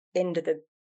the end of the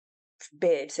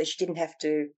bed, so she didn't have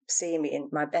to see me in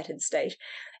my battered state,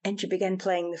 and she began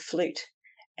playing the flute.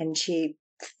 And she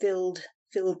filled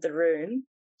the room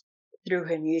through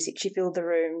her music. She filled the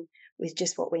room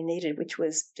just what we needed, which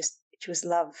was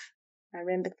love. I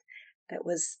remember that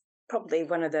was probably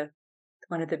one of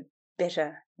the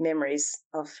better memories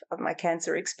of my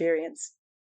cancer experience.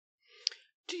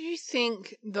 Do you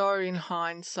think, though, in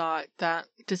hindsight, that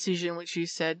decision which you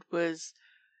said was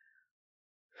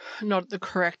not the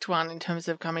correct one in terms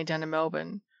of coming down to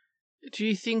Melbourne, do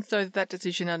you think, though, that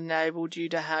decision enabled you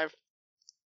to have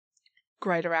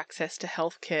greater access to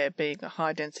healthcare, being a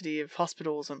high density of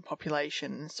hospitals and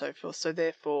population and so forth, so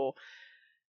therefore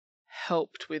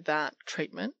helped with that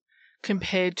treatment,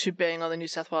 compared to being on the New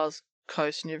South Wales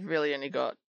coast and you've really only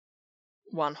got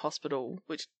one hospital,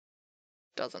 which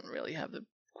doesn't really have the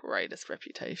greatest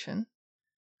reputation?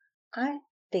 I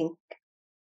think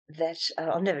that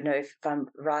I'll never know if I'm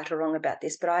right or wrong about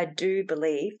this, but I do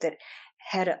believe that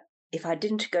if I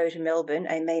didn't go to Melbourne,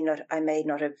 I may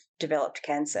not have developed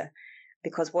cancer,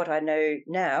 because what I know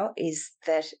now is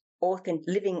that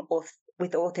living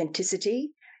with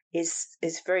authenticity is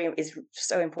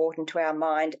so important to our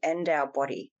mind and our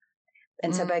body.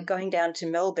 And so by going down to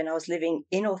Melbourne, I was living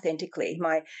inauthentically.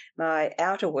 My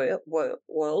outer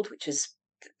world, which is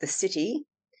the city,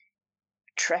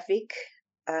 traffic,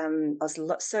 I was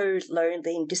so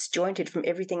lonely and disjointed from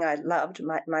everything I loved,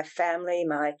 my family,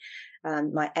 my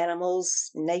animals,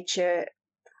 nature,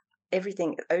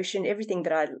 everything, ocean, everything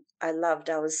that I loved,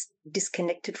 I was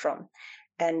disconnected from.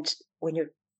 And when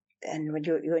your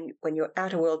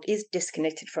outer world is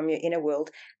disconnected from your inner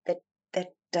world, that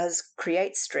does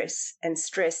create stress, and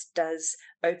stress does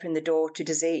open the door to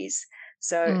disease.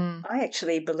 So I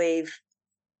actually believe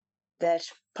that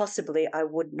possibly I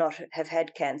would not have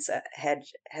had cancer had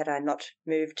I not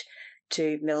moved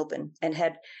to Melbourne,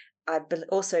 and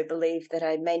also believe that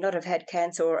I may not have had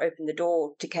cancer or opened the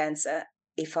door to cancer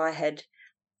if I had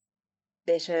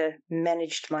better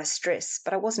managed my stress.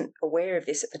 But I wasn't aware of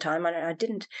this at the time. I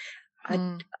didn't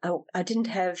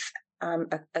have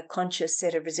a conscious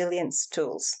set of resilience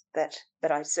tools that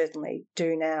I certainly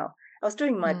do now. I was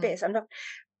doing my best. I'm not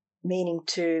meaning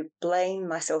to blame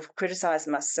myself, criticize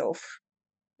myself,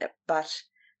 but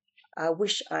I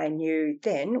wish I knew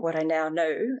then what I now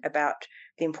know about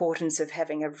the importance of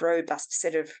having a robust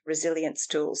set of resilience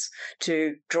tools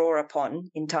to draw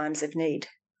upon in times of need.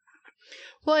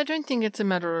 Well, I don't think it's a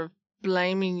matter of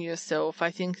blaming yourself. I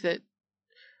think that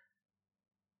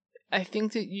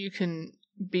you can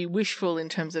be wishful in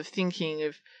terms of thinking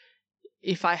of,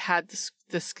 if I had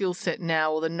the skill set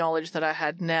now or the knowledge that I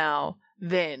had now,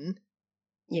 then,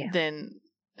 and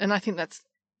I think that's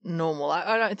normal.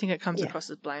 I don't think it comes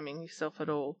across as blaming yourself at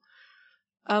all.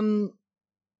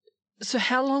 So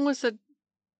how long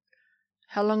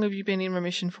have you been in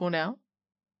remission for now?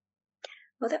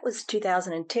 Well, that was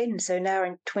 2010, so now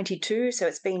in 22, so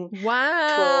it's been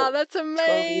 12, that's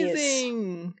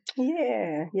amazing. 12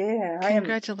 years. Yeah.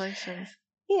 Congratulations.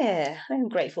 I am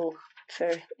grateful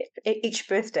for each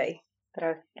birthday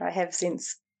that I've had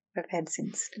since.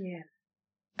 Yeah.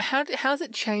 How's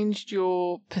it changed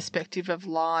your perspective of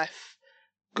life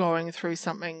going through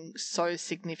something so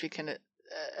significant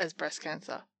as breast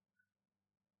cancer?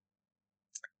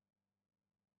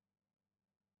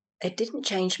 It didn't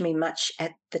change me much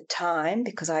at the time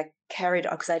because I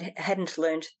hadn't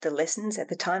learned the lessons at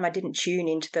the time. I didn't tune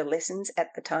into the lessons at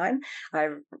the time. I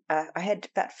had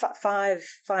about five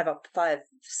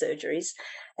surgeries,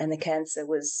 and the cancer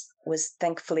was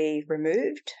thankfully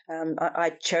removed.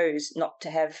 I chose not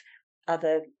to have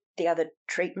the other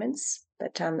treatments,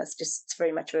 but it's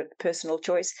very much a personal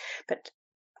choice. But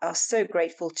I was so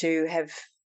grateful to have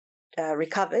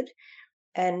recovered,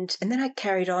 and then I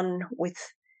carried on with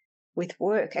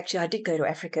work. Actually, I did go to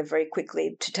Africa very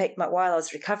quickly while I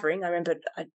was recovering. I remember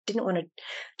I didn't want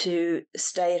to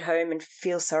stay at home and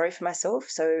feel sorry for myself,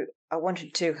 so I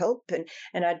wanted to help, and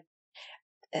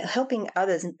helping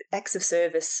others, acts of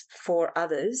service for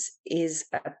others is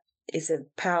a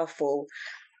powerful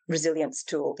resilience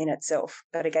tool in itself.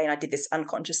 But again, I did this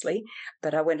unconsciously,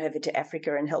 but I went over to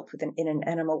Africa and helped in an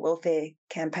animal welfare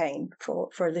campaign for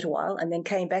a little while, and then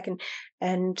came back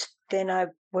and then I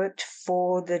worked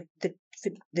for the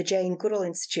Jane Goodall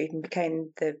Institute and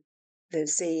became the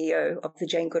CEO of the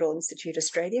Jane Goodall Institute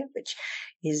Australia, which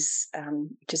is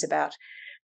about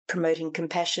promoting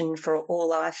compassion for all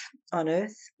life on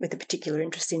Earth, with a particular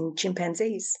interest in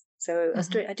chimpanzees. So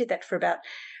I did that for about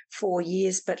 4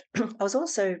 years, but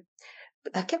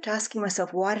I kept asking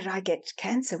myself, why did I get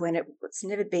cancer when it's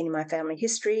never been in my family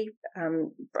history?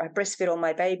 I breastfed all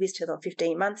my babies till they were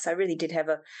 15 months. I really did have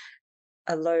a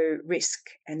low risk,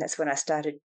 and that's when I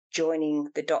started joining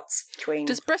the dots between.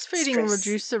 Does breastfeeding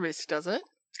reduce the risk, does it?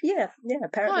 Yeah,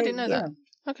 apparently. Oh, I didn't know that.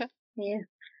 Okay.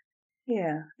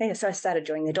 Yeah. So I started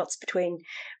joining the dots between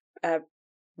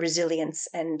resilience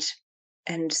and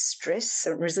stress.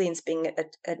 So resilience being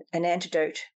an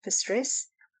antidote for stress,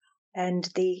 and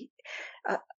I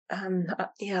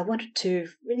wanted to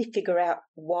really figure out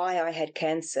why I had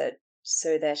cancer,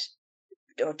 so that,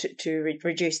 or to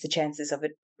reduce the chances of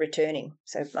it returning.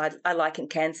 So I liken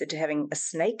cancer to having a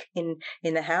snake in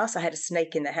the house. I had a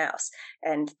snake in the house,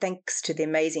 and thanks to the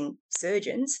amazing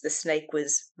surgeons, the snake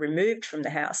was removed from the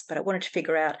house, but I wanted to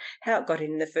figure out how it got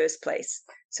in the first place,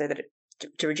 so that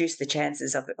to reduce the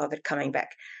chances of it coming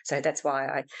back. So that's why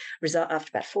I after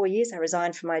about 4 years, I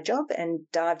resigned from my job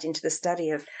and dived into the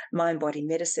study of mind-body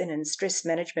medicine and stress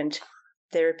management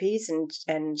therapies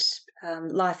and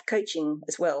life coaching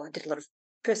as well. I did a lot of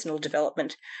personal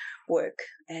development work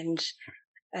and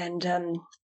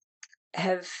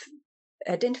have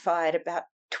identified about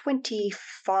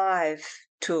 25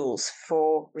 tools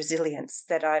for resilience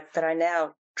that I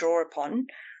now draw upon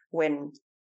when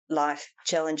life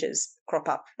challenges crop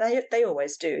up. They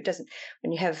always do. It doesn't,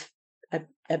 when you have a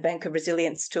bank of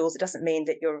resilience tools, it doesn't mean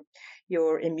that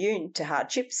you're immune to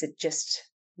hardships. It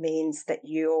just means that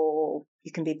you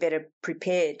can be better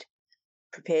prepared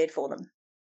for them.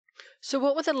 So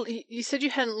what were you said you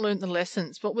hadn't learned the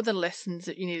lessons. What were the lessons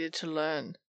that you needed to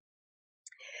learn?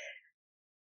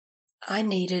 I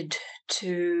needed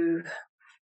to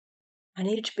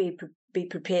be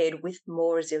prepared with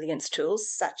more resilience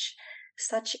tools, such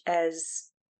as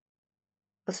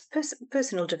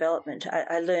personal development.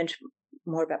 I learned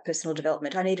more about personal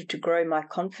development. I needed to grow my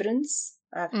confidence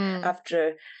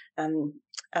after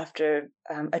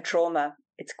a trauma.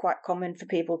 It's quite common for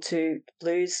people to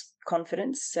lose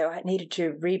confidence, so I needed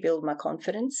to rebuild my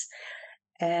confidence,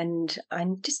 and I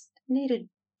just needed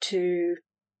to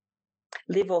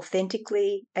live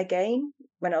authentically again.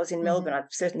 When I was in Melbourne, I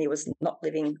certainly was not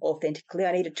living authentically.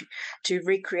 I needed to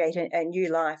recreate a new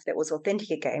life that was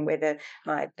authentic again, where the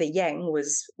yang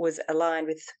was aligned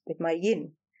with my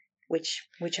yin, which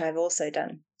I've also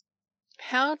done.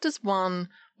 How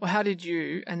did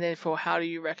you, and therefore how do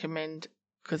you recommend,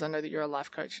 because I know that you're a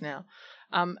life coach now,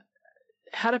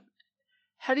 how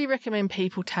do you recommend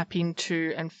people tap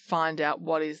into and find out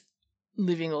what is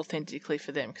living authentically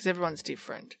for them? Because everyone's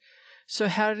different. So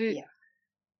how did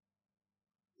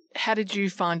you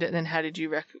find it, and how do you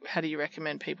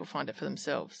recommend people find it for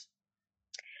themselves?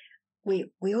 We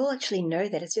all actually know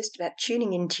that. It's just about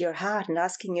tuning into your heart and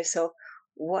asking yourself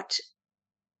what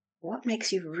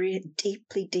makes you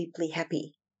deeply, deeply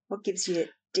happy. What gives you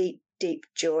deep, deep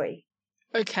joy?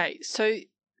 Okay, so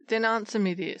then answer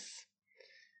me this.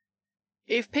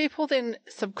 If people then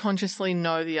subconsciously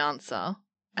know the answer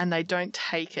and they don't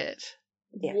take it,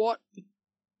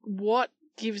 what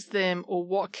gives them, or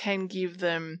what can give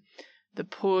them the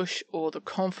push or the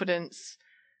confidence,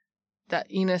 that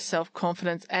inner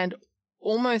self-confidence, and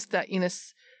almost that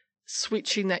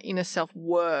switching that inner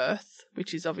self-worth,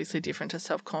 which is obviously different to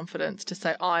self-confidence, to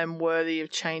say, I am worthy of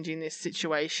changing this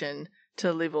situation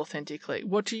to live authentically?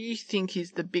 What do you think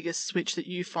is the biggest switch that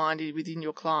you find within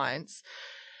your clients,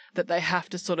 that they have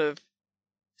to sort of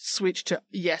switch to,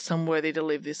 yes, I'm worthy to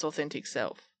live this authentic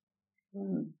self?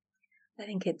 I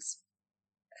think it's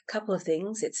a couple of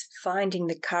things. It's finding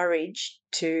the courage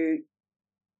to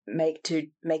make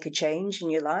a change in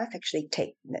your life. Actually,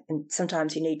 and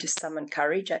sometimes you need to summon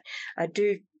courage. I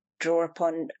do draw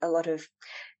upon a lot of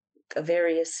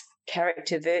various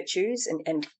character virtues,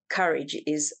 and courage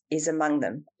is among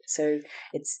them. So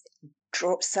it's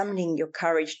summoning your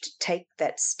courage to take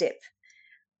that step.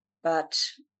 But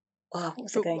what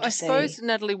was I going to say? I suppose,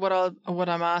 Natalie, what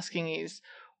I'm asking is,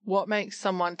 what makes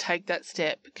someone take that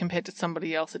step compared to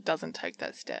somebody else that doesn't take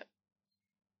that step?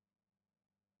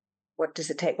 What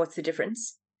does it take? What's the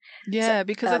difference? Yeah,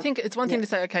 because I think it's one thing to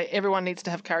say, okay, everyone needs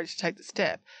to have courage to take the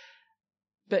step,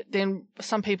 but then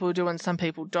some people do and some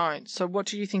people don't. So what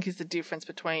do you think is the difference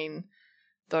between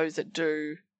those that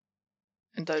do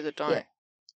and those that don't?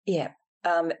 Yeah.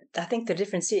 I think the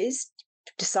difference is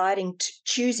choosing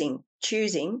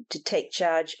to take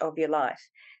charge of your life,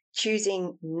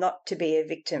 choosing not to be a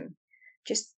victim,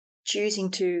 just choosing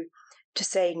to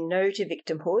say no to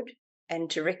victimhood, and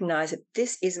to recognize that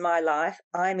this is my life.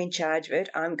 I'm in charge of it.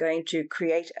 I'm going to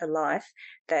create a life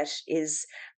that is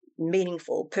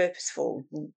meaningful, purposeful,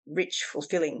 rich,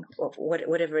 fulfilling, or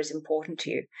whatever is important to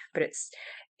you. But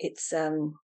it's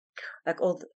like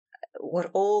what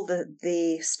all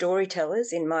the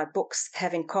storytellers in my books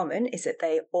have in common is that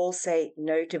they all say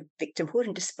no to victimhood,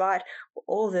 and despite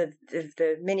all the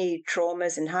many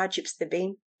traumas and hardships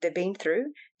they've been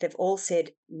through, they've all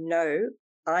said no.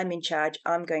 I'm in charge.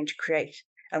 I'm going to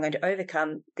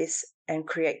overcome this and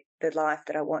create the life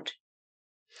that I want.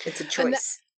 It's a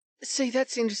choice. See,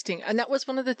 that's interesting. And that was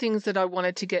one of the things that I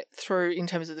wanted to get through in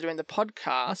terms of doing the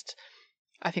podcast.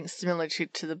 I think similar to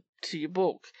your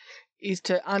book, is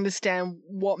to understand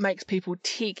what makes people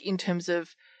tick in terms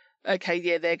of, okay,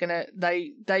 yeah,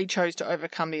 they chose to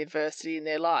overcome the adversity in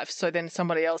their life. So then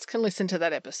somebody else can listen to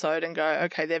that episode and go,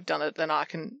 okay, they've done it, then I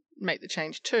can make the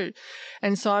change too.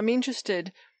 And so I'm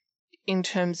interested in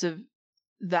terms of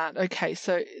that. Okay,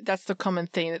 so that's the common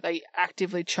theme, that they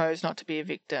actively chose not to be a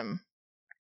victim.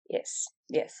 Yes.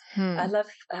 I love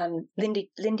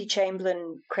Lindy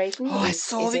Chamberlain Creighton. Oh, I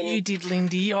saw that you did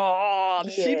Lindy. Oh,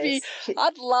 yes,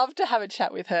 I'd love to have a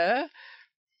chat with her.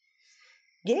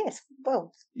 Yes,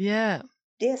 well. Yeah.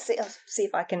 Yes, I'll see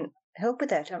if I can help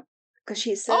with that, because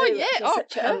she's so. Oh yeah.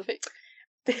 Perfect.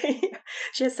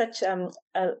 She has such a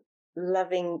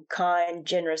loving, kind,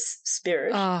 generous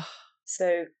spirit. Oh.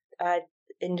 So,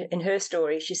 in her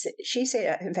story, she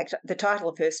said, in fact, the title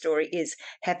of her story is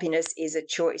 "Happiness is a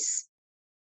Choice."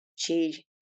 She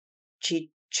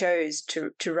chose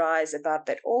to rise above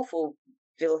that awful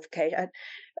vilification.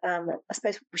 I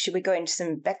suppose, should we go into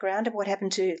some background of what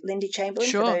happened to Lindy Chamberlain?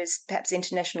 Sure. For those perhaps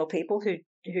international people who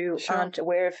Sure. aren't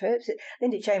aware of her?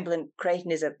 Lindy Chamberlain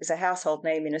Creighton is a household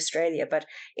name in Australia, but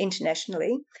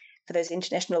internationally, for those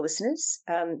international listeners,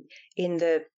 in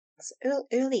the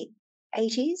early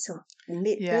 80s or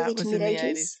early to mid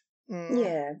 80s.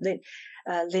 Yeah,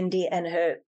 Lindy and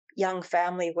her young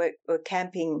family were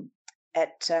camping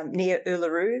at near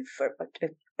Uluru for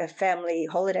a family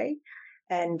holiday,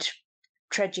 and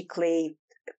tragically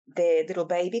their little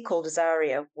baby called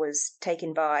Azaria was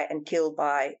taken by and killed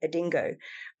by a dingo.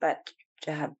 But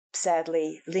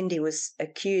sadly, Lindy was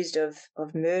accused of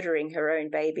murdering her own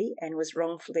baby and was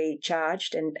wrongfully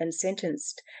charged and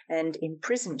sentenced and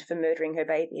imprisoned for murdering her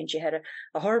baby. And she had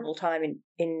a horrible time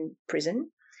in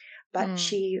prison. But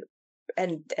she,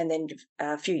 and then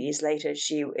a few years later,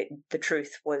 the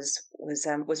truth was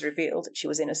revealed that she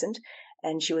was innocent,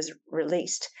 and she was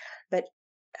released. But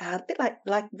a bit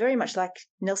like very much like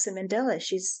Nelson Mandela,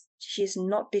 she's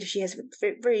not bitter. She has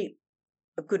very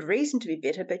a good reason to be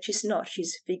bitter, but she's not.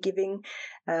 She's forgiving,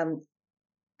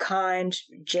 kind,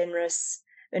 generous,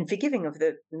 and forgiving of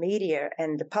the media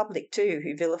and the public too,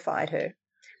 who vilified her.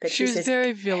 But she was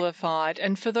very vilified.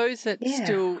 And for those that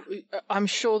still, I'm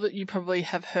sure that you probably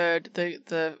have heard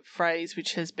the phrase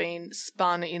which has been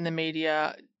spun in the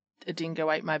media, "A dingo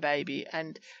ate my baby."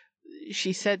 And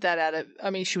she said that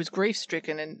she was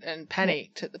grief-stricken and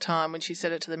panicked at the time when she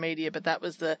said it to the media, but that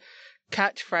was the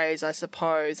catchphrase, I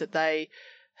suppose, that they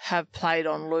have played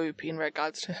on loop in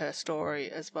regards to her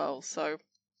story as well. So,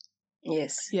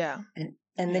 yes. Yeah.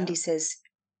 And Lindy says,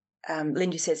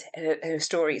 her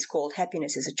story is called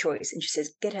 "Happiness is a Choice," and she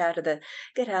says, get out of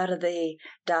the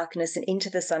darkness and into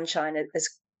the sunshine as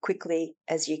quickly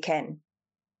as you can.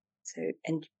 So,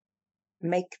 and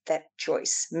make that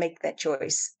choice,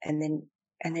 and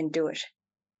then do it.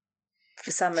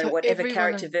 For someone, whatever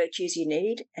character virtues you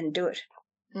need, and do it.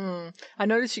 I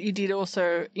noticed that you did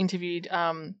also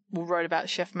wrote about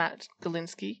Chef Matt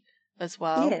Galinsky as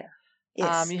well. Yeah.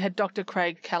 Yes. You had Dr.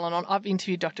 Craig Callan on. I've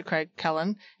interviewed Dr. Craig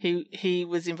Callan. He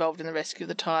was involved in the rescue of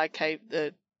the Thai cave,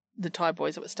 the Thai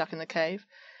boys that were stuck in the cave.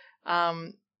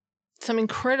 Some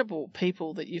incredible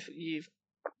people that you've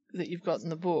got in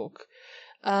the book.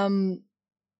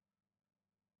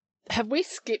 Have we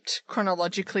skipped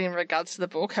chronologically in regards to the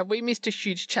book? Have we missed a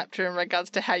huge chapter in regards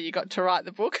to how you got to write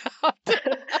the book?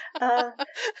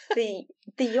 The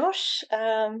yacht.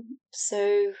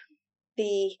 So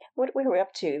what were we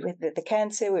up to with the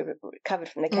cancer? We recovered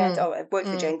from the cancer. I worked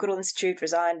at the Jane Goodall Institute,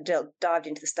 resigned, dived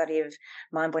into the study of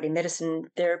mind-body medicine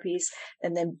therapies,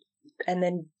 and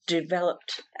then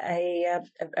developed a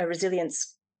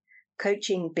resilience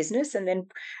coaching business, and then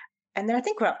I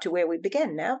think we're up to where we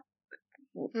began now.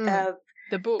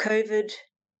 The book. COVID,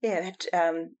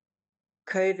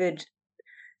 COVID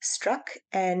struck,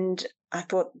 and I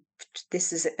thought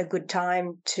this is a good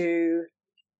time to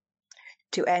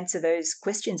answer those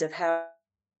questions of how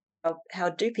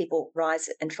do people rise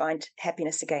and find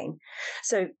happiness again.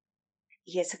 So,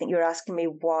 yes, I think you're asking me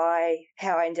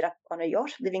how I ended up on a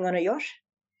yacht, living on a yacht.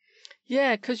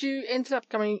 Yeah, because you ended up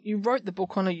you wrote the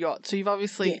book on a yacht, so you've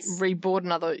obviously rebought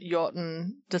another yacht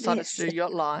and decided to do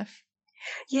yacht life.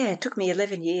 Yeah, it took me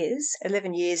 11 years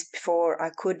before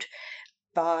I could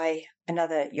buy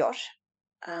another yacht,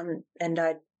 and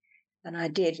I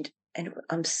did, and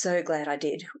I'm so glad I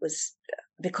did. It was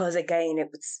because, again,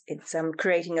 it's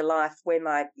creating a life where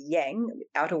my yang,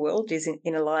 outer world, is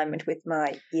in alignment with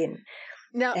my yin.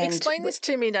 Now, explain this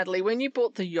to me, Natalie. When you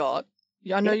bought the yacht,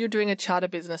 I know you're doing a charter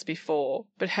business before,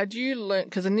 but had you learned,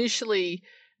 because initially,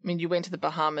 you went to the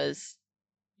Bahamas,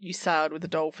 you sailed with the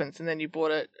dolphins and then you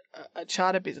bought a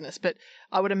charter business. But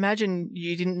I would imagine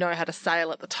you didn't know how to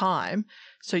sail at the time,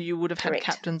 so you would have had Correct.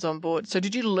 captains on board. So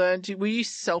did you learn? Were you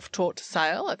self-taught to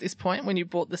sail at this point when you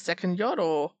bought the second yacht,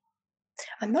 or?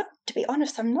 To be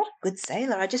honest, I'm not a good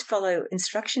sailor. I just follow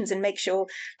instructions and make sure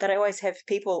that I always have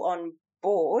people on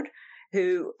board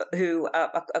who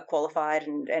are qualified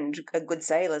and are good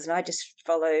sailors, and I just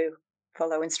follow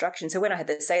instructions. So when I had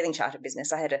the sailing charter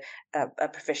business, I had a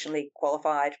professionally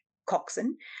qualified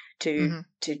coxswain to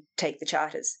take the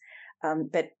charters.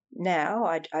 But now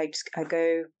I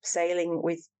go sailing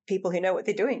with people who know what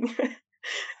they're doing.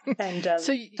 And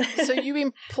so you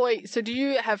employ. So do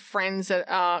you have friends that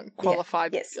are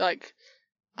qualified? Yes. Like,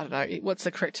 I don't know, what's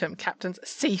the correct term? Captains,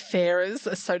 seafarers,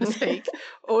 so to speak,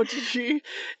 or did you?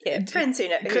 Yeah, friends who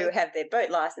have their boat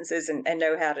licenses and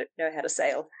know how to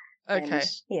sail. Okay.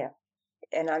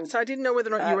 And so I didn't know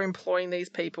whether or not you were employing these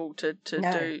people to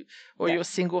do, or you were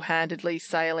single-handedly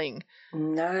sailing.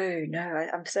 No.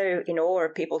 I'm so in awe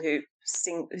of people who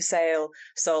sail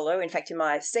solo. In fact, in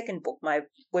my second book, my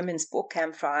women's book,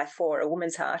 Campfire for a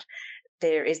Woman's Heart,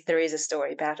 there is a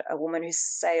story about a woman who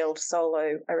sailed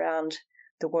solo around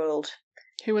the world.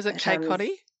 Who was it? Kay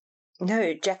Cotty?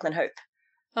 No, Jacqueline Hope.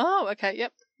 Oh, okay,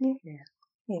 yep.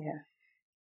 Yeah.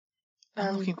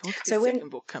 I'm looking forward to the second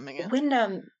book coming out. When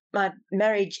my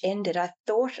marriage ended, I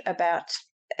thought about,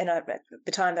 at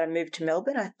the time that I moved to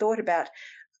Melbourne, I thought about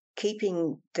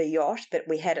keeping the yacht that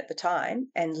we had at the time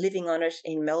and living on it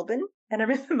in Melbourne. And I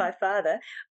remember my father,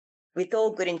 with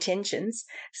all good intentions,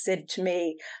 said to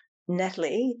me,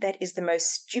 "Natalie, that is the most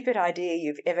stupid idea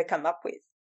you've ever come up with."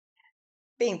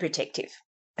 Being protective.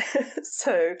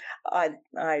 So I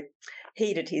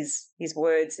heeded his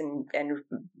words and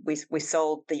we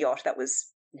sold the yacht. That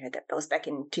was that was back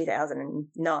in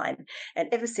 2009, and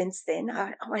ever since then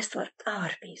I always thought,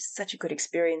 it'd be such a good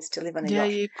experience to live on a yacht.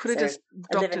 Yeah, you could have just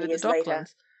docked it at the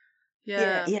Docklands.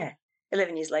 Yeah.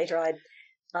 11 years later,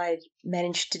 I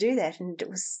managed to do that, and it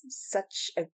was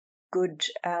such a good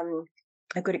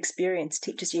experience.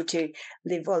 Teaches you to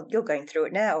live. Well, you're going through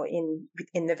it now in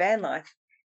the van life.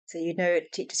 So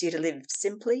it teaches you to live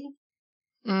simply.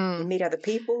 You meet other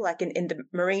people, like in the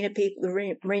marina people.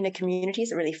 The marina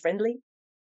communities are really friendly.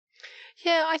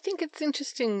 Yeah, I think it's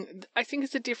interesting. I think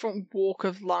it's a different walk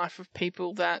of life of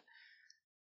people that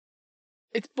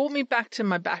it's brought me back to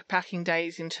my backpacking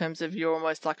days in terms of you're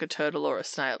almost like a turtle or a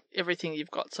snail. Everything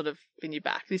you've got sort of in your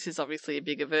back. This is obviously a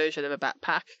bigger version of a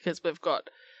backpack because we've got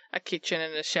a kitchen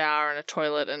and a shower and a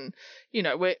toilet and,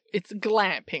 it's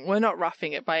glamping. We're not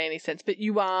roughing it by any sense, but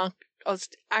you are. I was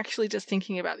actually just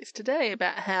thinking about this today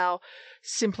about how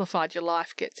simplified your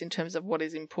life gets in terms of what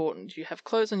is important. You have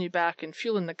clothes on your back and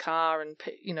fuel in the car and,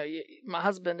 my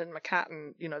husband and my cat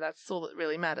and, that's all that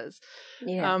really matters.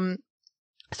 Yeah.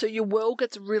 So your world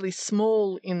gets really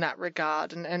small in that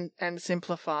regard and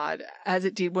simplified, as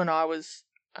it did when I was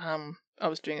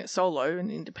doing it solo and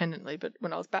independently, but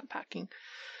when I was backpacking.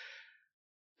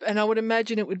 And I would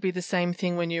imagine it would be the same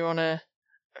thing when you're on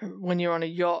a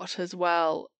yacht as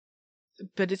well.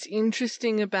 But it's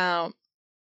interesting about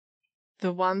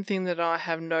the one thing that I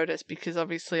have noticed, because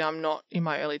obviously I'm not in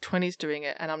my early 20s doing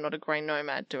it and I'm not a grey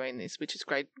nomad doing this, which is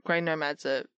great. Grey nomads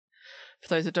are, for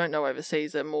those that don't know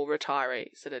overseas, are more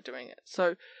retirees that are doing it.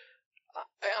 So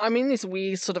I'm in this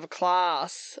weird sort of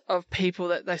class of people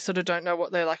that they sort of don't know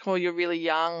what they're like, oh, you're really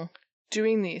young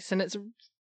doing this. And it's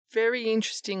very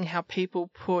interesting how people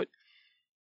put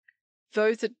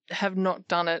those that have not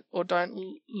done it or don't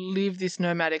live this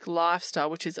nomadic lifestyle,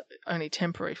 which is only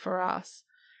temporary for us,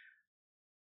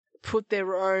 put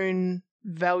their own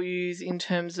values in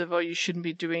terms of, oh, you shouldn't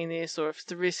be doing this, or if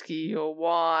it's risky, or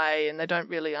why, and they don't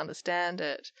really understand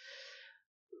it.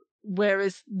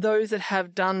 Whereas those that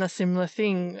have done a similar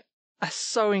thing are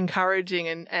so encouraging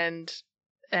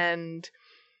and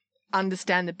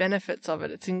understand the benefits of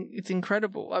it. It's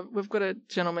incredible. We've got a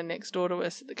gentleman next door to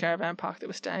us at the caravan park that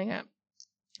we're staying at.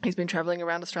 He's been travelling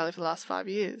around Australia for the last 5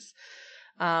 years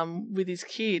with his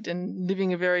kid and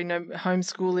living a very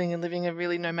homeschooling and living a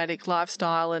really nomadic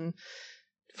lifestyle, and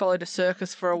followed a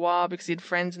circus for a while because he had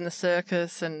friends in the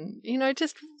circus and,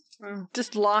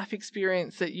 just life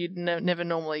experience that you'd never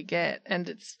normally get.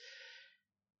 And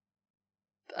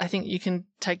I think you can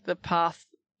take the path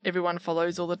everyone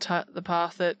follows, or the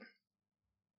path that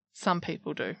some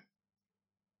people do.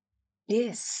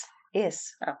 Yes.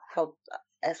 Well,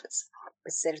 as was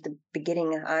said at the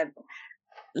beginning, I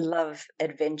love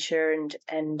adventure and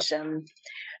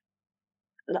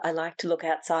I like to look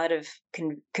outside of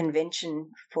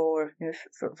convention for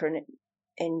an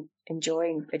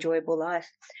enjoyable life.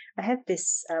 I have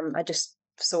this. I just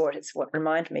saw it. It's what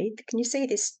reminded me. Can you see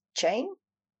this chain?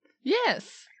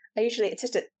 Yes. It's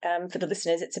just for the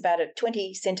listeners, it's about a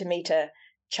 20 centimetre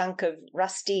chunk of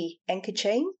rusty anchor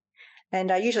chain,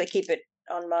 and I usually keep it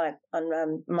on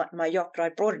my yacht, but I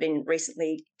brought it in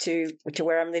recently to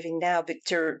where I'm living now, but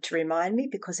to remind me,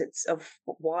 because it's of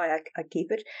why I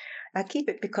keep it. I keep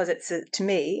it because to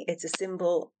me it's a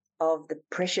symbol of the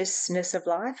preciousness of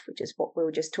life, which is what we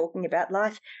were just talking about.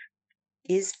 Life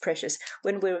is precious.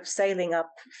 When we were sailing up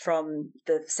from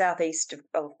the southeast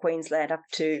of Queensland up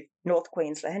to North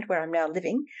Queensland, where I'm now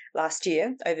living, last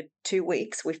year, over 2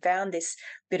 weeks, we found this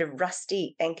bit of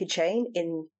rusty anchor chain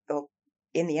in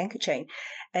the anchor chain.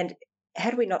 And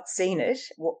had we not seen it,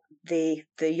 the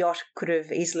yacht could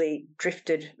have easily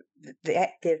drifted,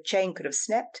 the chain could have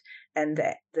snapped, and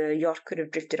the yacht could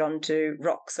have drifted onto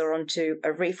rocks or onto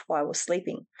a reef while we're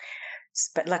sleeping.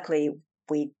 But luckily,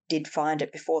 we did find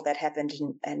it before that happened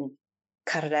and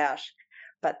cut it out.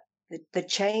 But the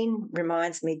chain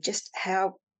reminds me just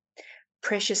how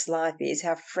precious life is,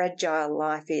 how fragile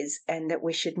life is, and that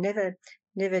we should never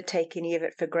take any of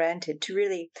it for granted, to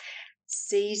really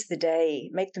seize the day,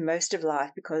 make the most of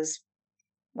life, because,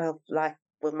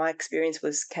 my experience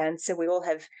was cancer. We all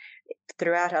have,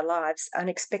 throughout our lives,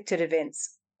 unexpected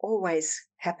events always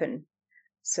happen.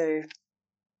 So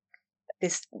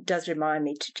this does remind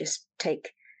me to just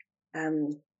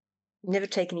never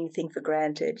take anything for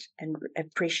granted and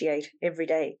appreciate every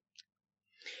day.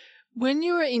 When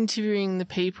you were interviewing the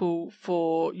people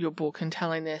for your book and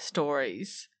telling their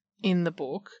stories in the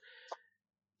book,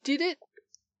 you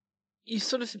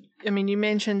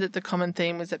mentioned that the common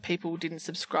theme was that people didn't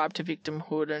subscribe to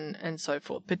victimhood and so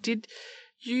forth, but did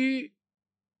you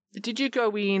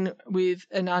go in with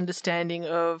an understanding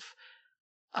of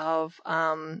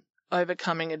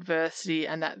overcoming adversity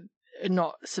and that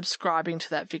not subscribing to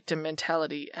that victim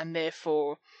mentality, and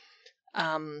therefore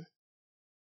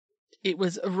it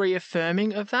was a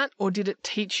reaffirming of that, or did it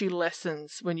teach you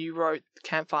lessons when you wrote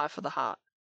Campfire for the Heart?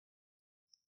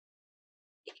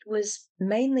 It was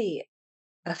mainly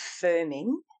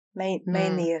affirming,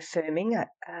 mainly affirming.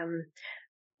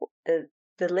 The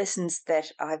lessons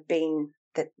that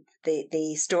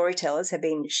the storytellers have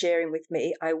been sharing with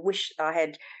me, I wish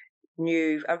I'd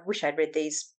read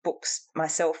these books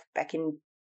myself back in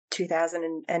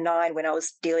 2009 when I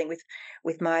was dealing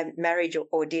with my marriage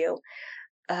ordeal.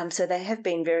 So they have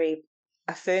been very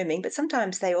affirming, but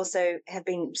sometimes they also have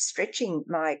been stretching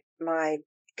my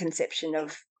conception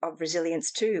of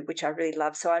resilience too, which I really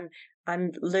love. So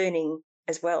I'm learning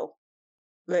as well,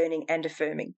 learning and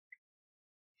affirming.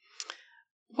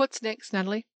 What's next,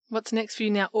 Natalie? What's next for you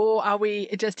now? Or are we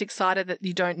just excited that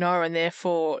you don't know and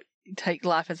therefore take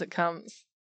life as it comes?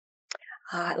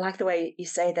 I like the way you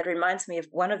say that. It reminds me of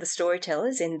one of the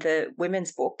storytellers in the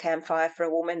women's book, Campfire for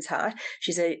a Woman's Heart.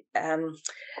 She's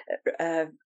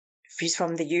she's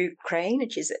from the Ukraine,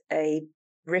 and she's a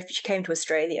refugee. She came to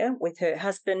Australia with her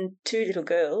husband, 2 little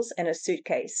girls, and a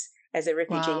suitcase as a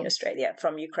refugee in Australia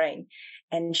from Ukraine.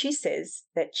 And she says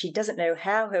that she doesn't know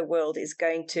how her world is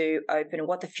going to open and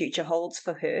what the future holds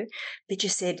for her. But she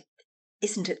said,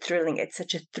 isn't it thrilling? It's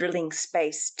such a thrilling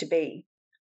space to be,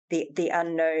 the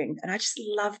unknown. And I just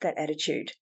love that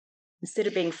attitude. Instead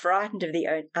of being frightened of the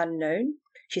unknown,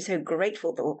 she's so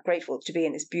grateful to be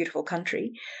in this beautiful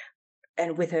country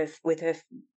and with her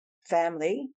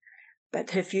family.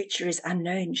 But her future is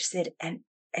unknown, she said, and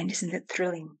isn't it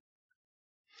thrilling?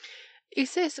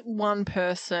 Is there one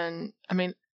person,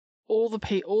 all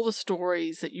the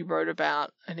stories that you wrote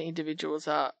about and individuals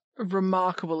are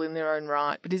remarkable in their own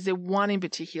right, but is there one in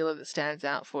particular that stands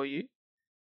out for you?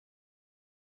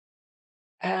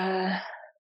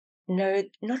 No,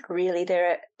 not really.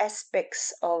 There are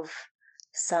aspects of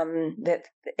some that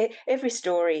every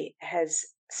story has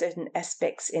certain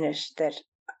aspects in it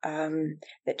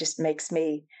that just makes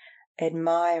me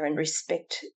admire and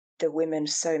respect the women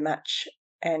so much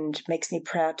and makes me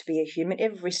proud to be a human.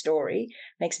 Every story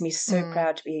makes me so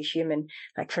proud to be a human.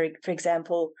 Like, for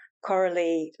example,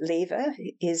 Coralie Lever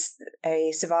is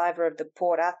a survivor of the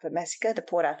Port Arthur massacre. The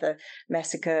Port Arthur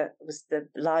massacre was the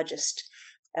largest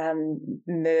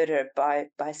murder by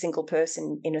a single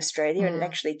person in Australia, and it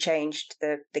actually changed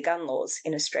the gun laws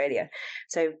in Australia.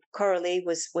 So Coralie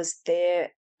was there,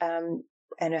 and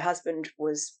her husband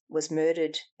was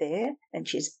murdered there, and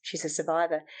she's a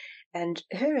survivor. And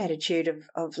her attitude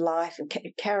of life and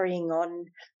carrying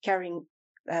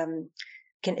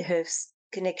her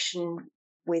connection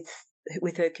with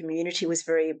her community was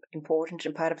very important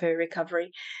and part of her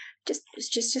recovery. It's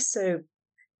just so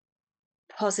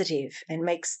positive and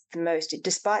makes the most,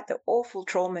 despite the awful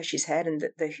trauma she's had and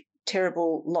the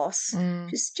terrible loss.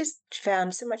 She's just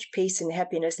found so much peace and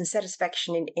happiness and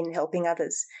satisfaction in helping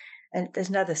others. And there's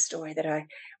another story that I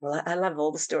love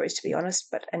all the stories, to be honest,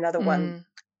 but another one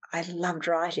I loved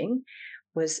writing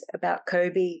was about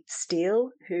Kobe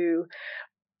Steele, who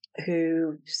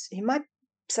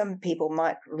some people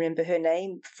might remember her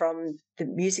name from the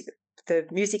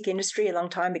music industry a long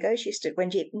time ago. She used to, when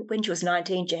she was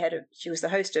 19, she was the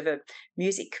host of a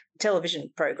music television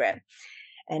program,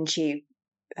 and she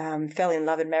fell in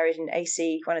love and married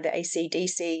one of the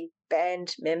AC/DC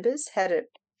band members, had a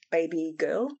baby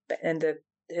girl, and her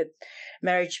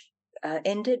marriage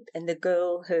ended, and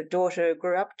her daughter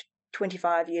grew up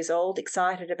 25 years old,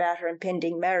 excited about her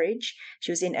impending marriage.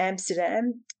 She was in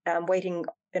Amsterdam, waiting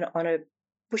on a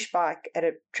push bike at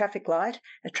a traffic light.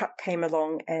 A truck came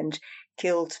along and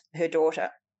killed her daughter.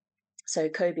 So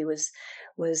Kobe was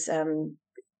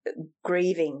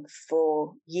grieving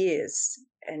for years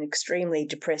and extremely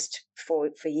depressed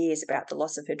for years about the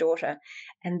loss of her daughter.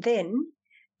 And then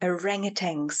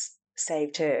orangutans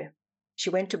saved her. She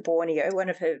went to Borneo. One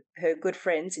of her good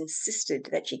friends insisted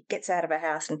that she gets out of her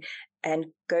house and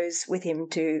goes with him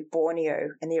to Borneo,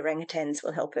 and the orangutans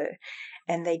will help her.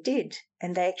 And they did.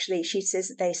 And she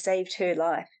says they saved her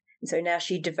life. And so now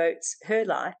she devotes her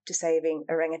life to saving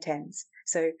orangutans.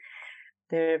 So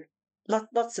there are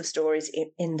lots of stories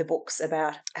in the books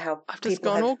about how I've just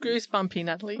gone all goosebumpy,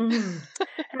 Natalie.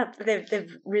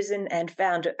 They've risen and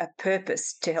found a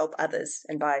purpose to help others,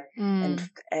 and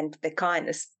and the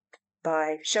kindness,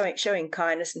 by showing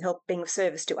kindness and being of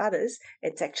service to others,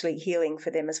 it's actually healing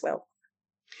for them as well.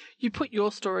 You put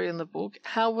your story in the book.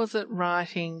 How was it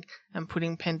writing and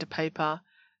putting pen to paper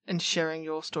and sharing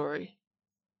your story?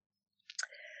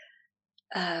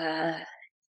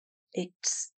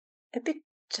 It's a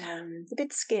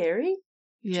bit scary.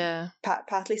 Yeah.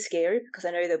 Partly scary because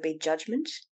I know there'll be judgment.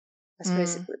 I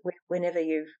suppose whenever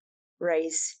you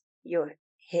raise your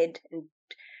head, and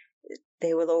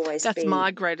there will always That's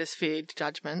my greatest fear,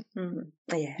 judgment.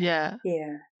 Yeah.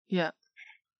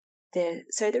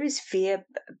 So there is fear,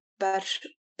 but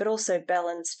also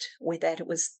balanced with that, it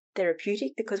was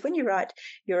therapeutic, because when you write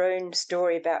your own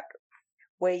story about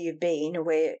where you've been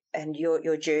and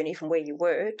your journey from where you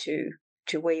were to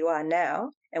where you are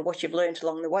now and what you've learned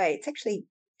along the way, it's actually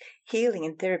healing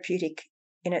and therapeutic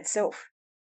in itself.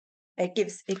 It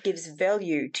gives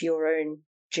value to your own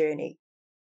journey.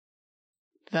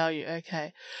 Value, okay.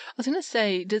 I was going to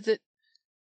say, does it,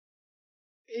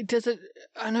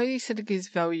 I know you said it gives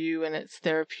value and it's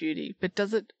therapeutic, but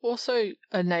does it also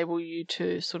enable you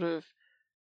to sort of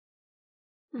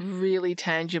really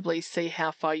tangibly see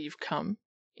how far you've come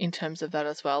in terms of that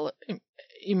as well,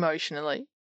 emotionally?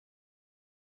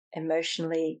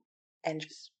 Emotionally and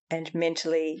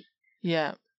mentally.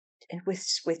 Yeah. And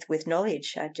with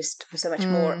knowledge, I just was so much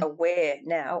more aware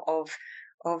now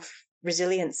of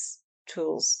resilience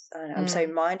tools. I'm so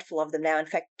mindful of them now. In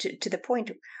fact, to the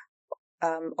point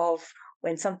of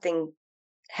when something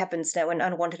happens now, when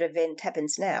an unwanted event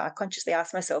happens now, I consciously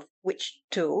ask myself, which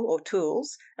tool or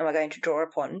tools am I going to draw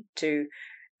upon to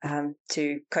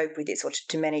cope with this or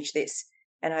to manage this?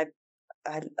 And I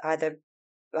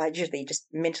usually just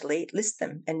mentally list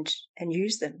them and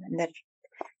use them, and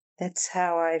that's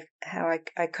how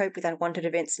I cope with unwanted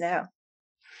events now.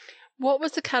 What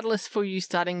was the catalyst for you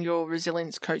starting your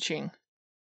resilience coaching?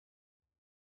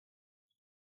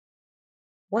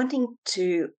 Wanting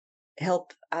to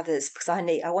help others, because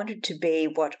I wanted to be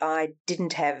what I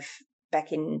didn't have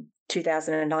back in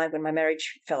 2009 when my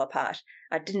marriage fell apart.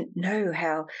 I didn't know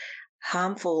how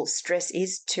harmful stress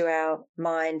is to our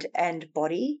mind and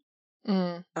body.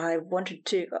 I wanted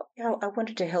to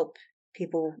help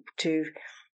people to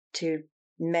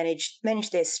manage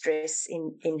their stress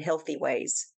in healthy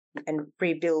ways and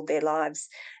rebuild their lives,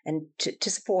 and to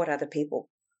support other people.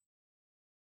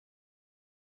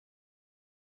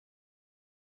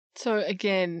 So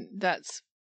again,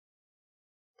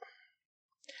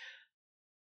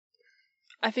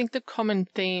 I think the common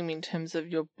theme in terms of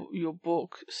your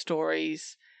book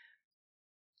stories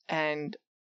and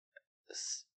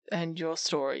your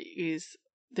story is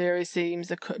there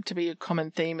seems to be a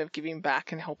common theme of giving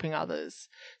back and helping others,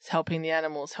 helping the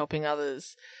animals, helping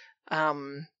others,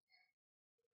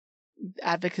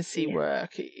 advocacy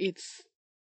work. It's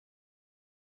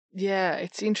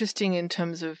interesting in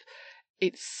terms of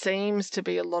it seems to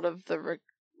be a lot of the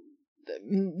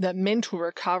mental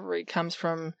recovery comes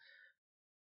from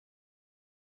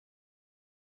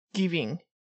giving.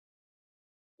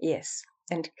 Yes,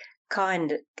 and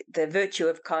the virtue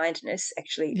of kindness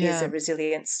actually is a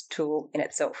resilience tool in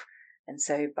itself. And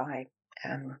so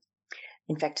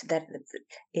in fact, that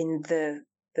in the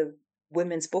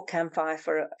women's book, Campfire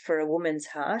for a Woman's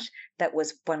Heart, that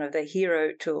was one of the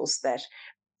hero tools that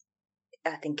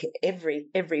I think every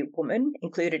woman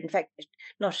included, in fact,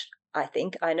 not I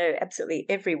think, I know absolutely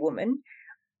every woman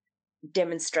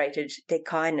demonstrated their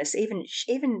kindness.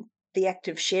 Even the act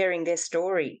of sharing their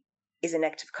story is an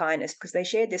act of kindness, because they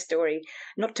shared their story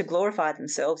not to glorify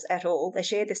themselves at all. They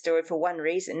shared their story for one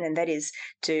reason, and that is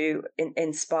to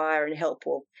inspire and help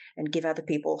and give other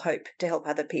people hope, to help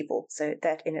other people. So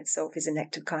that in itself is an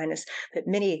act of kindness. But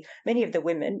many of the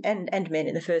women and men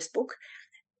in the first book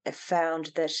have found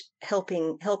that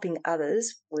helping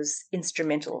others was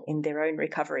instrumental in their own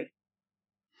recovery.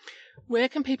 Where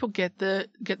can people get the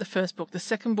first book? The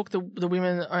second book, the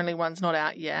Women Only one's not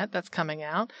out yet. That's coming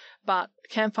out. But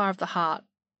Campfire of the Heart,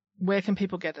 where can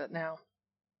people get it now?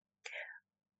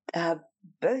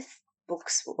 Both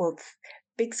books of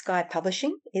Big Sky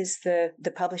Publishing is the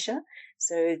publisher.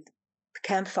 So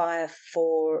Campfire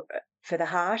for the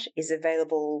Heart is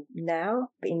available now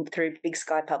through Big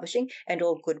Sky Publishing and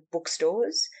all good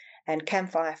bookstores. And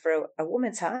Campfire for a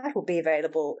Woman's Heart will be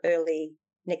available early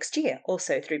next year,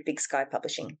 also through Big Sky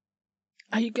Publishing.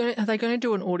 Are they going to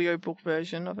do an audiobook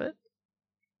version of it?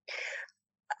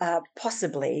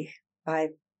 Possibly. I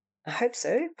hope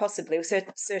so. Possibly. We're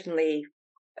certainly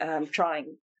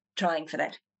trying for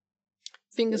that.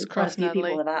 Fingers crossed,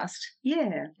 Natalie. People have asked.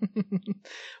 Yeah.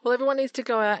 Well, everyone needs to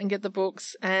go out and get the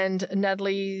books. And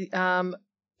Natalie,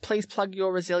 please plug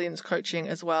your resilience coaching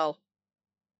as well.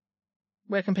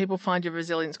 Where can people find your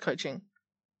resilience coaching?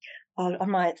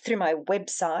 Through my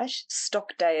website,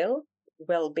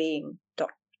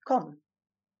 stockdalewellbeing.com.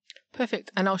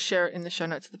 Perfect. And I'll share it in the show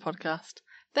notes of the podcast.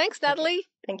 Thanks, Natalie.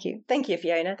 Thank you. Thank you,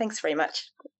 Fiona. Thanks very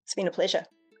much. It's been a pleasure.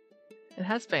 It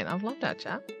has been. I've loved our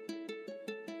chat.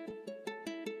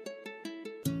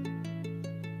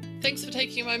 Thanks for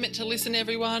taking a moment to listen,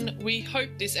 everyone. We hope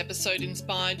this episode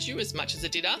inspired you as much as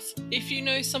it did us. If you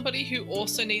know somebody who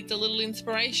also needs a little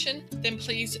inspiration, then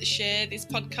please share this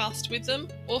podcast with them.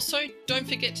 Also, don't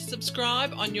forget to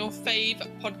subscribe on your fave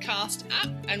podcast app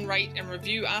and rate and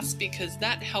review us, because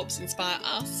that helps inspire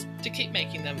us to keep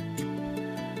making them.